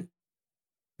didn't.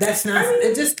 That's not.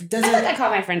 It just I doesn't. think I call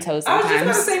my friends hoes I was just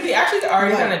sometimes. gonna say we actually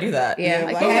already Right. kind of do that. Yeah,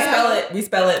 like, But hey, we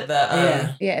spell it the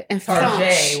Yeah. Yeah, and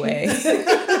Tarjay French. way.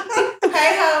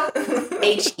 Hey ho.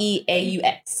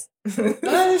 HEAUX. Oh,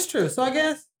 that is true. So I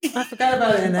guess I forgot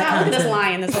about it in that Wow, look at context. this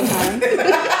lying this whole time.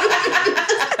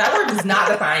 That word does not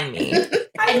define me.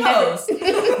 I never- know.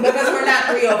 Because we're not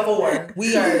 304.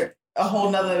 We are a whole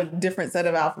nother different set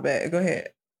of alphabet. Go ahead.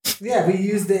 Yeah, we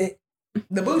used it.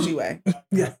 The bougie way.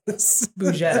 Yes.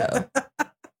 Bougetto.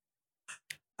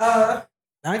 I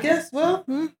guess. Well,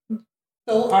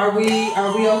 so are we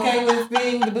okay with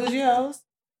being the bougie hoes?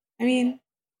 I mean,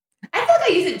 I feel like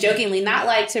I use it jokingly, not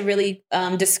like to really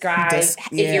describe if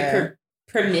yeah. you're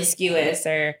promiscuous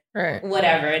or Right.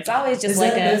 whatever. It's always just Does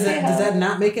like that, a does, that, hey, does ho. that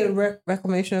not make it a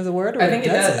reclamation of the word? Or I think it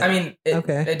does. I mean, it,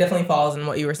 Okay. it definitely falls in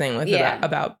what you were saying with Yeah.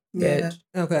 about Yeah. bitch.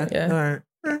 Okay. Yeah. All right.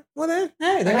 Well then,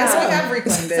 hey, I there guess you we go. have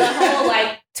reclaimed the it. whole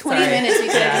like 20 Sorry. minutes we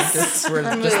could Yeah, have just we're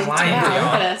removed. just lying Wow, to look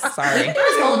at y'all. us. Sorry.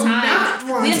 This whole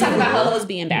time we didn't talk about Not hoes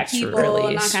being bad people Really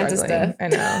and all kinds of struggling. stuff. I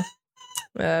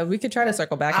know. We could try to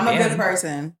circle back. I'm at a the good end.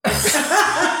 person.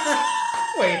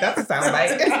 Wait, that's a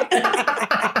soundbite.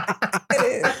 It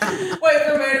is. Wait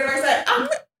for me to say,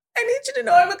 I need you to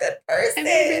know I'm a good person. I'm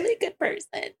a really good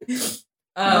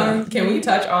person. Can we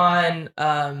touch on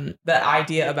the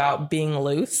idea about being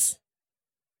loose?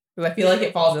 Because I feel like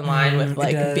it falls in line with It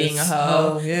like does. being a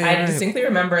hoe. Oh, yeah, I right. distinctly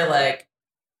remember like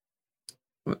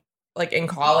in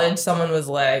college, someone was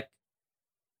like,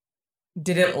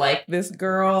 didn't like this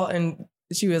girl, and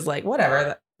she was like, whatever,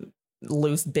 that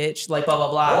loose bitch, like blah blah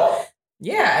blah.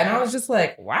 Yeah, and I was just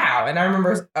like, wow. And I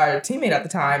remember our teammate at the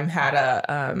time had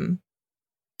a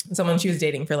someone she was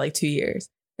dating for like 2 years.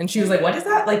 And she was like, what is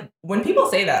that? Like, when people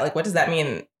say that, like, what does that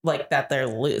mean? Like, that they're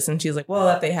loose? And she's like, well,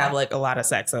 that they have like a lot of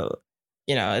sex. So,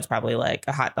 you know, it's probably like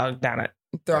a hot dog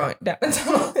throwing down a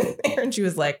tunnel in there. And she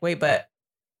was like, wait, but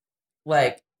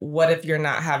like, what if you're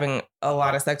not having a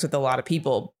lot of sex with a lot of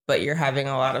people, but you're having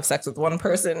a lot of sex with one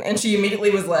person? And she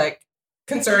immediately was like,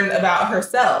 concerned about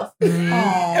herself. Aw.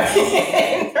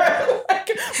 In her, like,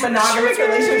 monogamous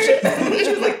relationship.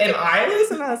 She was like, am I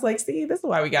loose? And I was like, see, this is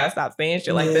why we gotta stop saying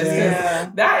shit like this. 'Cause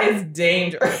Yeah. that is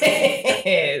dangerous.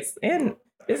 And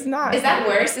it's not. Is that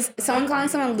worse? Is someone calling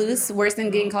someone loose worse than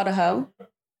getting called a hoe?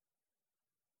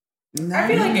 No. I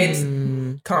feel like it's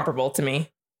Mm. comparable to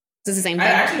me. It's the same I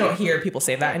thing. actually don't hear people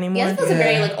say that anymore. Yeah, this was a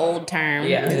very Yeah. like old term.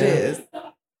 Yeah. It is.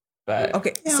 But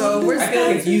Okay, Yeah, so we're I feel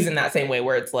like it's used in that same way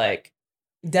where it's like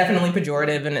definitely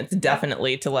pejorative and it's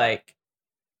definitely to like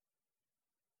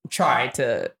try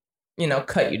to,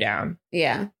 cut you down.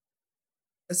 Yeah.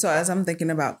 So as I'm thinking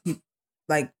about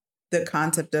like the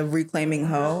concept of reclaiming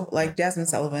hoe, like Jasmine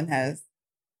Sullivan has,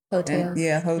 Hotel.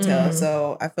 hotel. Mhm.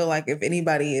 So I feel like if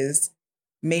anybody is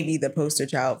maybe the poster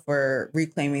child for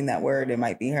reclaiming that word, it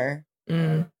might be her.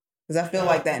 Mm. Because I feel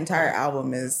like that entire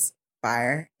album is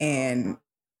fire, and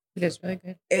It is really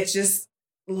good. it's just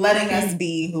letting us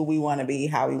be who we want to be,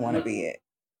 how we want to be it.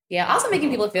 Yeah. Also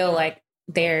making people feel like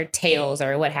their tales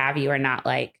or what have you are not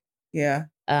like Yeah,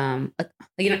 like,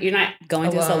 you're not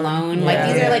going through this Alone. alone. Yeah. Like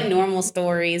these Yeah. are like normal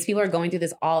stories. People are going through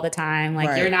this all the time. Like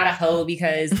Right. you're not a hoe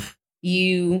because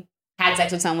you had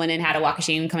sex with someone and had a walk of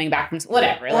shame coming back from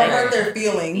whatever. or Like hurt their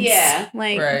feelings. yeah,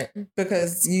 like Right.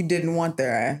 because you didn't want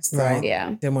their ass. So. Right. yeah.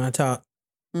 Didn't want to talk.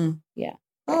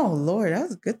 Oh Lord, that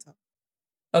was a good talk.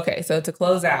 Okay, so to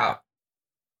close out,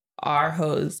 are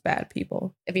hoes bad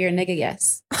people? If you're a nigga,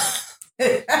 yes.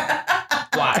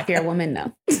 Why? If you're a woman,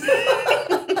 no.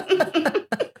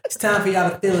 It's time for y'all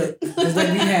to feel it. Just like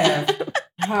we have.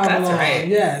 How That's long? right.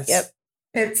 Yes. Yep.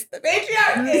 It's the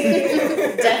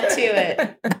patriarchy. Death to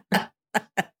it.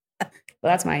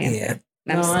 Well, that's my answer. Yeah.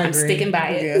 And I'm, No, I I'm agree. sticking by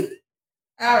it.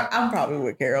 Yeah. I'm probably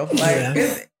with Carol.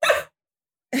 Like,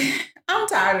 Yeah. I'm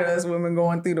tired of us women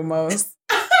going through the most.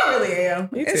 I really am.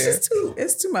 Me It's too. just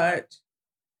it's too much.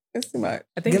 It's too much.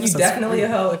 I think Give you us a definitely a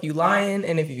screw. hoe if you lying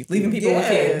and if you leaving people with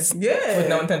kids Yeah. with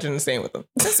no intention of staying with them.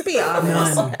 Just be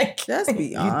honest. None. Like, Just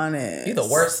be honest. you're the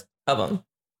worst of them.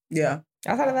 Yeah.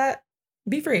 Outside of that,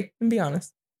 be free and be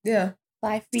honest. Yeah.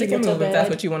 Life free Stick and little move if that's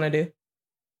bird. what you want to do.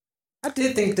 I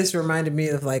did think this reminded me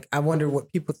of like I wonder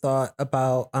what people thought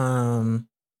about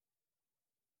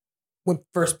when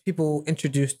first people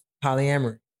introduced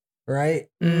polyamory, right?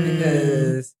 Mm.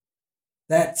 Because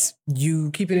that's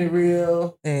you keeping it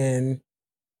real and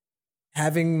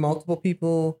having multiple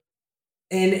people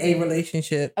in a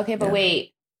relationship. Okay, but Yeah.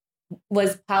 wait.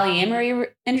 Was polyamory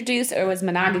introduced or was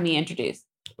monogamy introduced?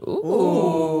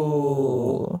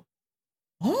 Ooh.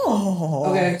 Oh.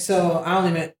 Okay, so I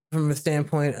only meant from a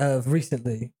standpoint of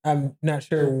recently. I'm not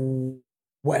sure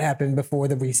what happened before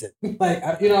the recent. Like,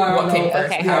 I don't What came know.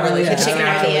 first? Okay. How The relationships chicken or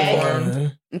the naturally egg?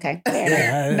 formed. Okay. fair enough.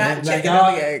 Yeah, Not like chicken y'all,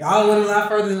 or the egg. y'all went a lot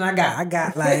further than I got. I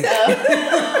got like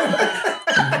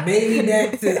maybe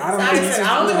back to I don't know.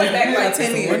 I only went back like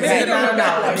 10 years. Limited amount of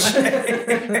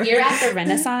knowledge. You're at the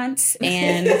Renaissance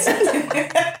and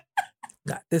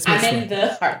Nah, this I'm makes in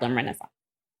sense. the Heartland Renaissance.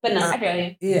 But no, I feel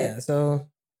you. Yeah, so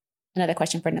Another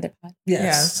question for another pod. yes,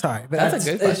 Yeah. sorry, but That's a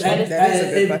good question. That is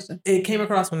a good question. It came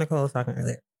across when Nicole was talking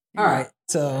earlier. All right,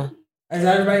 so is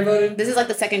everybody voted? This is like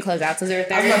the second closeout. So is there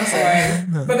a I was about to third? say,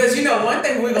 because one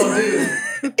thing we're going to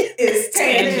do is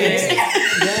tangent.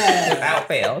 Yeah. Without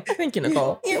fail. Thank you,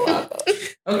 Nicole. You're welcome.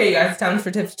 Okay, you guys, it's time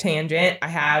for Tips Tangent. I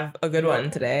have a good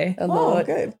one today. Oh, Oh, Lord.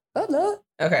 good. Oh, Lord.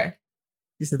 Okay.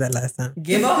 You said that last time.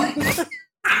 Give up.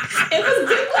 It was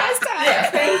good last time. Yeah,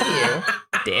 thank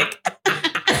you, dick.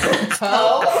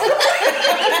 Oh.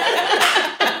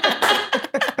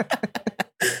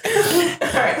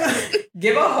 All right.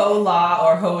 Give a hoe law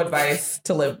or hoe advice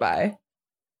to live by.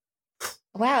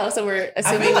 Wow. So we're I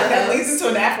assuming feel like that we're leads into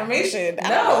an affirmation. I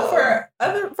don't No, know.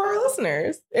 for our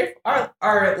listeners. If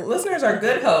our listeners are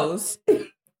good hoes,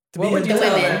 what would you the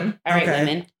tell women. them? All right, Okay.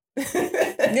 women.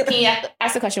 Can you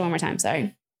ask the question one more time?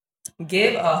 Sorry.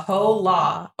 Give a hoe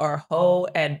law or hoe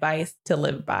advice to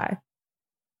live by.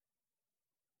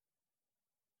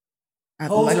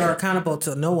 Hoes are accountable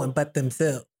to no one but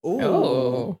themselves. Ooh.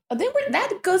 Oh, Oh, then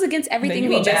that goes against everything Then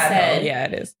we you a just bad hoe. said. Yeah,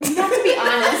 it is. You have to be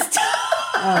honest.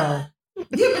 Oh, Yeah,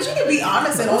 but you can be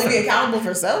honest and only be accountable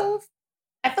for self.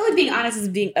 I feel like being honest is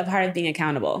being a part of being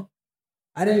accountable.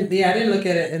 I didn't look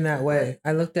at it in that way.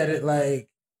 I looked at it like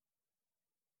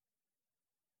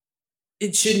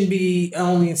it shouldn't be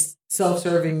only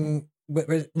self-serving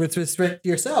with respect to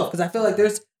yourself, because I feel like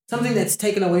there's something that's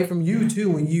taken away from you too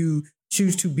when you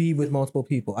choose to be with multiple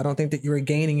people. I don't think that you're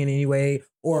gaining in any way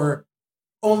or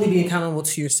only being accountable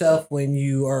to yourself when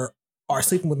you are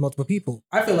sleeping with multiple people.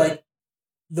 I feel like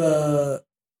the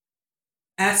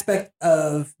aspect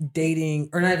of dating,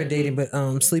 or not even dating, but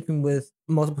sleeping with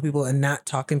multiple people and not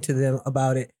talking to them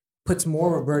about it puts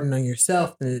more of a burden on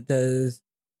yourself than it does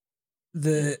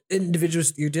the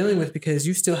individuals you're dealing with, because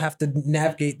you still have to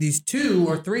navigate these 2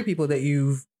 or 3 people that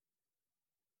you've,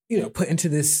 put into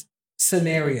this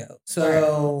scenario.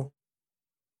 So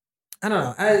I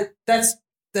don't know. That's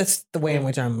the way in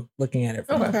which I'm looking at it.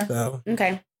 Okay. So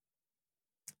Okay.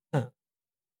 Huh.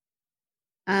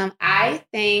 I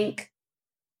think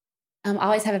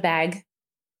always have a bag.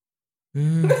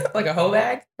 Like a hoe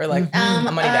bag or like Mhm.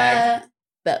 a money bag?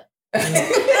 But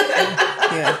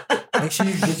Yeah. Make sure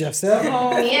you get yourself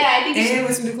home. yeah, I think you should- And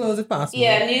with some new clothes if possible.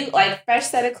 yeah, new like fresh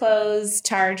set of clothes,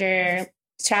 charger,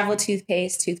 travel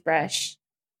toothpaste, toothbrush.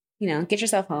 Get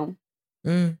yourself home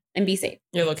Mm. and be safe.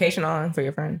 Your location on for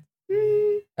your friends?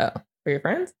 For your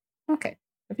friends? Okay.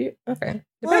 If you okay.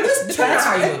 Well, this Depends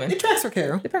on how you it moving. tracks for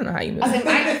Carol. Depending on how you I was moving.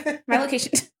 like, my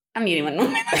location. I'm muting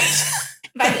one.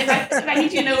 If I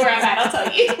need you to know where I'm at, I'll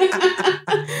tell you.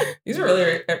 These are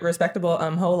really respectable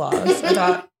hoe laws. I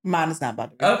thought. Mine is not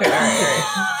about to be. Okay, all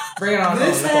right. Bring it on.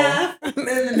 This Nicole. half, and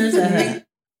then there's a half.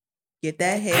 Get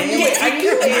that head. I knew it.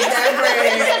 Get that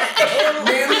bread.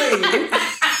 Then leave.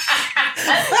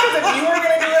 If you were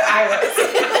gonna do it, I was.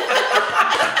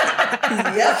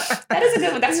 Yep. That is a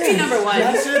good one. That should be number one.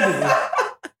 That should be.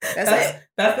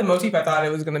 That's the motif I thought it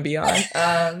was gonna be on.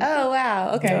 Oh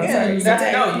wow. Okay. No, Yeah, sorry. You guys,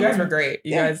 okay. no, you guys were great.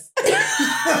 You Yeah. guys.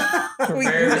 We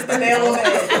Very used the nail on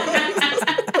it.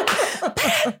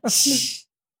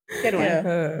 Good one.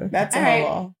 Yeah. That's All a right.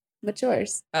 whole law. What's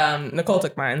yours? Nicole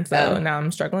took mine, so Oh. now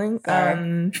I'm struggling.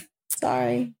 Sorry.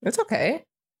 Sorry. It's okay.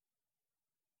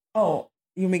 Oh,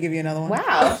 you want me to give you another one?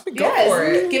 Wow. Go Yes. for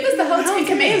it. Give us the whole Ten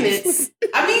Commandments.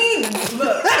 I mean,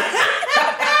 look.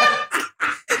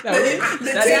 That The needs to be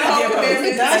a Ten post.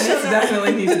 Commandments. That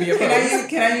definitely needs to be a post.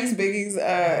 Can I use Biggie's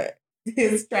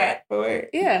his track for it?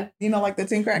 Yeah. You know, like the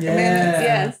 10 crack Yeah.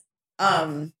 commandments.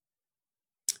 Yes.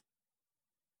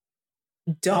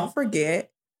 Don't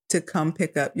forget to come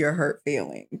pick up your hurt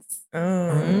feelings.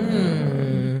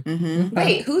 Mm. Mm-hmm.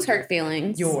 Wait, whose hurt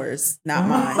feelings? Yours, not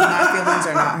mine. My feelings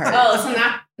are not hurt. Oh, so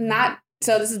not.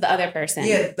 So this is the other person.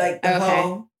 Yeah, like the Okay.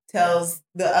 hoe tells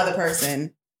the other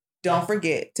person, don't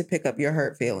forget to pick up your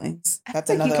hurt feelings. I That's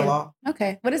think you another can- law.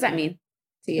 Okay. What does that mean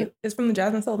to you? It's from the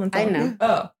Jasmine Sullivan I song. know.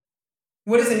 Oh.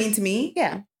 What does it mean to me?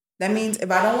 Yeah. That means if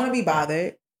I don't want to be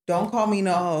bothered, don't call me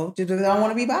no hoe just because I don't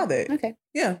want to be bothered. Okay.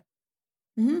 Yeah.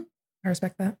 Mm-hmm. I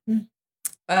respect that.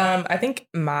 I think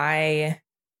my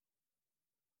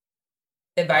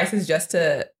advice is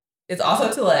it's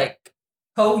also to like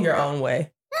hoe your own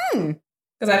way.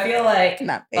 Because I feel like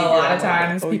Not a lot of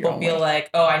times people feel like,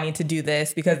 oh, I need to do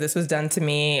this because this was done to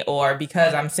me, or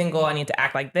because I'm single, I need to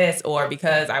act like this, or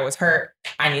because I was hurt,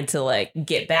 I need to like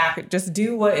get back. Just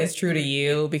do what is true to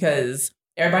you, because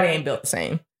everybody ain't built the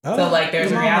same. So like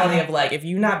there's a reality of like, if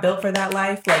you're not built for that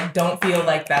life, like don't feel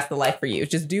like that's the life for you.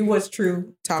 Just do what's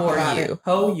true Talk for about you. it.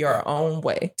 Hoe your own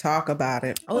way. Talk about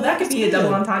it. Oh, that could be a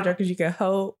double entendre because you can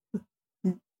hoe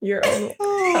your own way.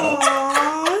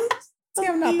 Aww. See,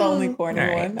 I'm not the only corny All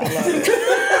right. one. I love it.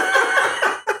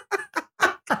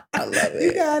 I love it.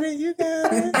 You got it. You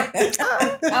got it.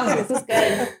 Oh, this is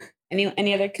good.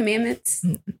 Any other commandments?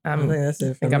 I think that's it.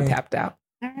 I think I'm tapped out.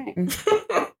 All right.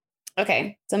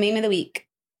 Okay. So meme of the week.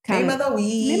 Name of the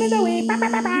week. Meme of the week. Ba,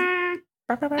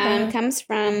 ba, ba, ba. Comes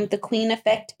from the Queen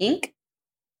Effect Inc.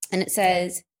 And it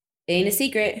says, it ain't a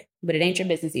secret, but it ain't your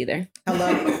business either. I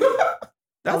love it.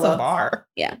 That's Hello. a bar.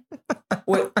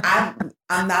 Wait,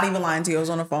 I'm not even lying to you. I was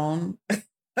on the phone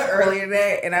earlier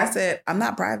today and I said, I'm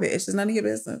not private. It's just none of your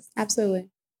business. Absolutely.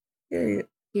 Period.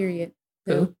 Period.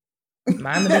 Who?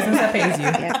 Mind the business that pays you.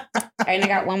 Yeah. All right, and I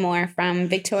got one more from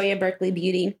Victoria Berkeley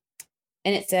Beauty.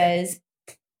 And it says,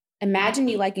 imagine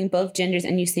you liking both genders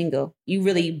and you single. You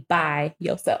really buy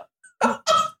yourself. That's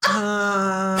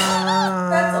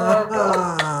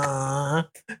horrible.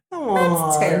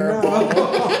 That's terrible.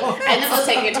 I know I'm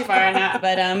taking it too far or not,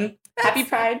 but happy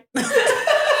Pride. Just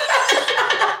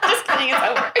kidding, it's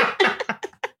over.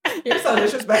 You're so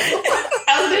disrespectful.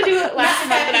 I was gonna do it last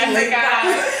month and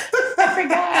I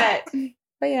forgot.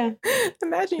 But yeah.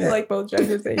 Imagine you like both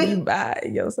genders and you buy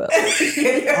yourself. That's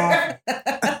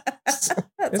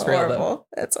It's real, horrible.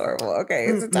 That's horrible. Okay,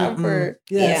 it's time for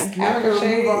yes. Yeah. Now we're gonna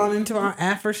Aftershade. move on into our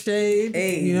aftershade.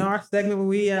 Hey. You know, our segment where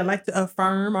we like to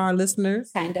affirm our listeners.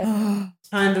 Kind of.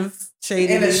 Kind of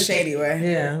shady. in a shady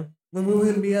way. Yeah. But we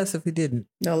wouldn't be us if we didn't.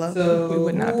 No love. So We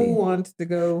would not who be. wants to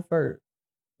go first?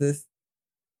 This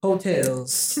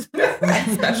hotels.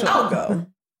 Special. I'll go.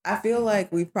 I feel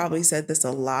like we've probably said this a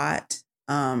lot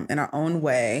in our own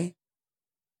way,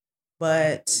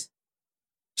 but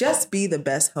just be the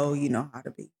best hoe you know how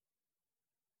to be.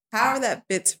 However that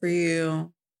fits for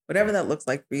you, whatever that looks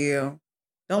like for you,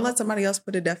 Don't let somebody else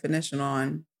put a definition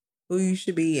on who you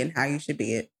should be and how you should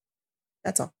be it.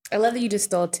 That's all. I love that you just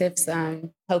stole Tiff's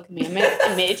hoe commandment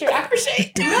and made it your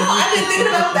aftershave. No, I've been thinking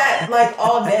about that like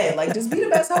all day. Like, just be the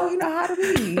best hoe you know how to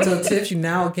be. So Tiff, you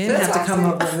now again That's have to come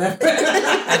up with that.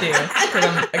 I do. Because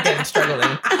I'm, again,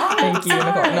 struggling. Thank you,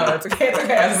 Nicole. No, it's okay. It's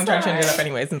okay. I was trying to change it up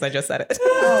anyway since I just said it.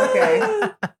 Oh, okay.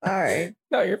 All right.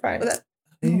 No, you're fine.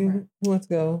 Let's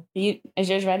go. Is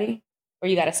yours ready? Or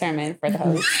you got a sermon for the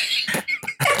host?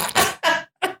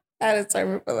 I had a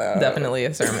sermon for that. Definitely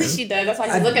a sermon. She does. That's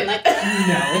why she's looking like that.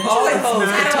 No, If all the hoes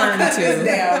could turn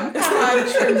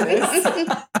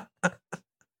to.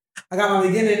 I got my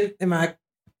beginning in my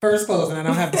first close, and I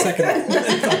don't have the second.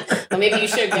 Well, maybe you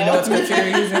should go. You know what scripture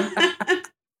you're using?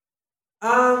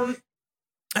 I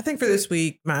think for this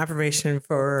week, my affirmation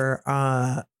for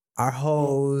our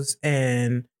hoes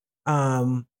and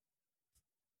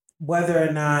whether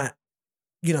or not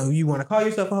you want to call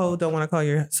yourself a hoe, don't want to call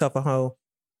yourself a hoe.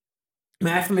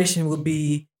 My affirmation would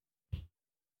be: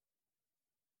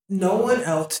 no one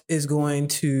else is going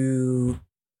to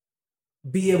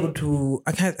be able to.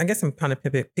 I guess I'm kind of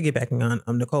piggybacking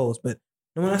on Nicole's, but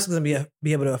no one else is going to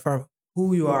be able to affirm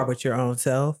who you are but your own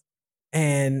self,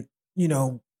 and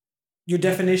your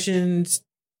definitions,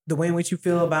 the way in which you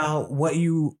feel about what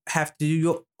you have to do.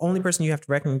 The only person you have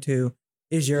to reckon to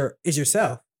is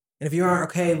yourself. And if you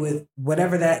aren't okay with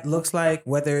whatever that looks like,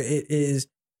 whether it is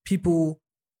people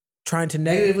trying to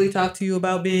negatively talk to you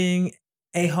about being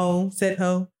a hoe, said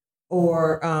hoe,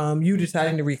 or you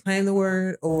deciding to reclaim the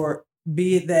word, or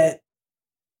be it that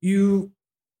you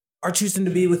are choosing to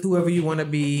be with whoever you want to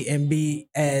be and be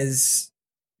as,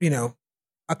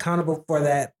 accountable for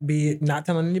that, be it not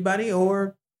telling anybody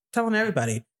or telling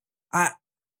everybody.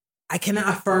 I cannot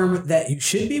affirm that you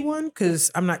should be one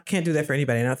because can't do that for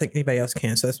anybody, and I don't think anybody else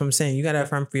can. So that's what I'm saying. You got to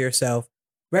affirm for yourself.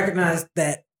 Recognize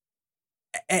that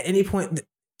at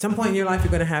some point in your life,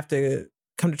 you're going to have to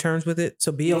come to terms with it.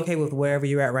 So be okay with wherever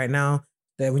you're at right now.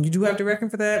 That when you do have to reckon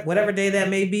for that, whatever day that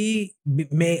may be,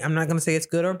 I'm not going to say it's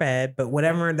good or bad, but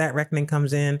whatever that reckoning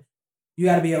comes in, you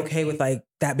got to be okay with like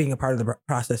that being a part of the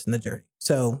process and the journey.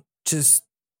 So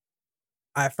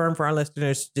I affirm for our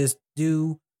listeners, just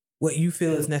do what you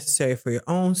feel is necessary for your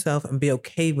own self and be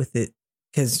okay with it,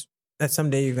 because that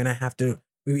someday you're going to have to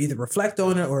either reflect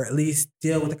on it or at least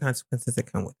deal with the consequences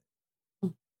that come with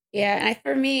it. Yeah, and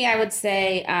for me, I would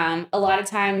say a lot of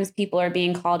times people are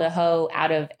being called a hoe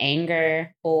out of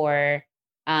anger or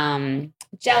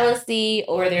jealousy,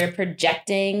 or they're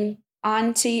projecting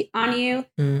on you.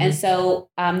 Mm-hmm. And so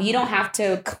you don't have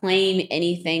to claim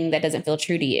anything that doesn't feel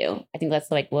true to you. I think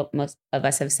that's like what most of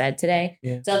us have said today.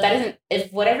 Yeah. So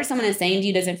if whatever someone is saying to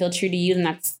you doesn't feel true to you,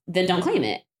 then don't claim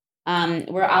it.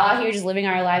 We're all out here just living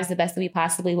our lives the best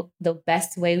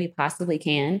way we possibly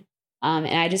can. And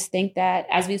I just think that,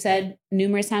 as we've said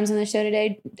numerous times on the show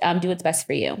today, do what's best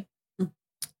for you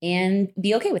and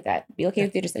be okay with that. Be okay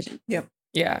with your decision. Yep.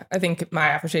 Yeah, I think my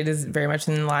aftershave is very much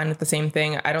in line with the same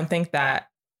thing. I don't think that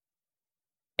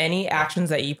any actions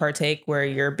that you partake where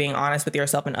you're being honest with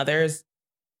yourself and others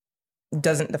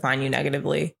doesn't define you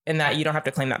negatively, and that you don't have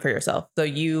to claim that for yourself. So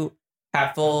you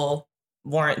have full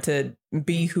warrant to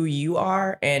be who you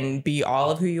are and be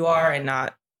all of who you are, and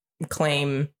not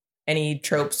claim any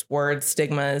tropes, words,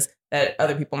 stigmas that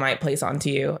other people might place onto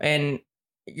you. And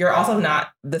you're also not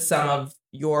the sum of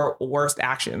your worst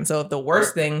actions. So if the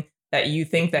worst thing that you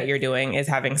think that you're doing is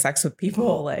having sex with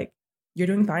people, like, you're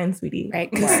doing fine, sweetie.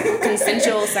 Right.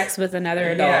 Consensual sex with another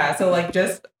adult. Yeah. So like,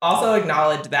 just also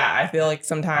acknowledge that. I feel like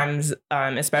sometimes,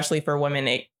 especially for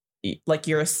women, like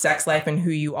your sex life and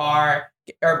who you are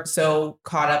so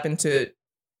caught up into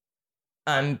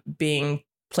being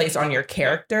placed on your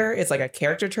character. It's like a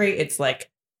character trait. It's like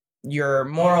your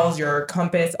morals, your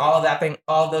compass, all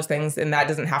of those things. And that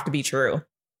doesn't have to be true.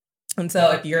 And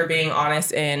so if you're being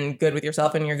honest and good with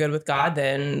yourself and you're good with God,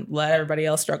 then let everybody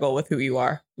else struggle with who you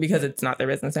are, because it's not their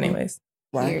business anyways.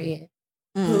 Right. Period.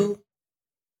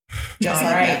 Just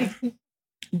like that.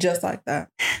 Just like that.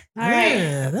 All right.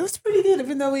 Yeah, that was pretty good,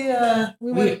 even though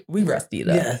we rusty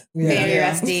though. Yeah. Very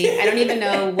rusty. I don't even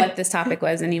know what this topic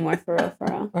was anymore, for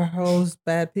real. Our hoes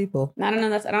bad people. I don't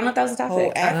know if that was a topic.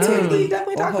 Whole activity. We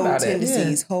definitely talked whole about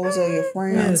tendencies. it. Yeah. Hoes are your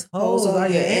friends. Yes, hoes are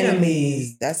your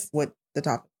enemies. That's what the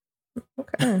topic.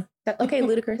 Okay. Okay,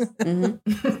 ludicrous.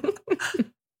 Mm-hmm.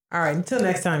 All right. Until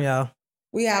next time, y'all.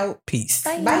 We out. Peace.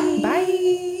 Bye.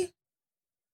 Bye.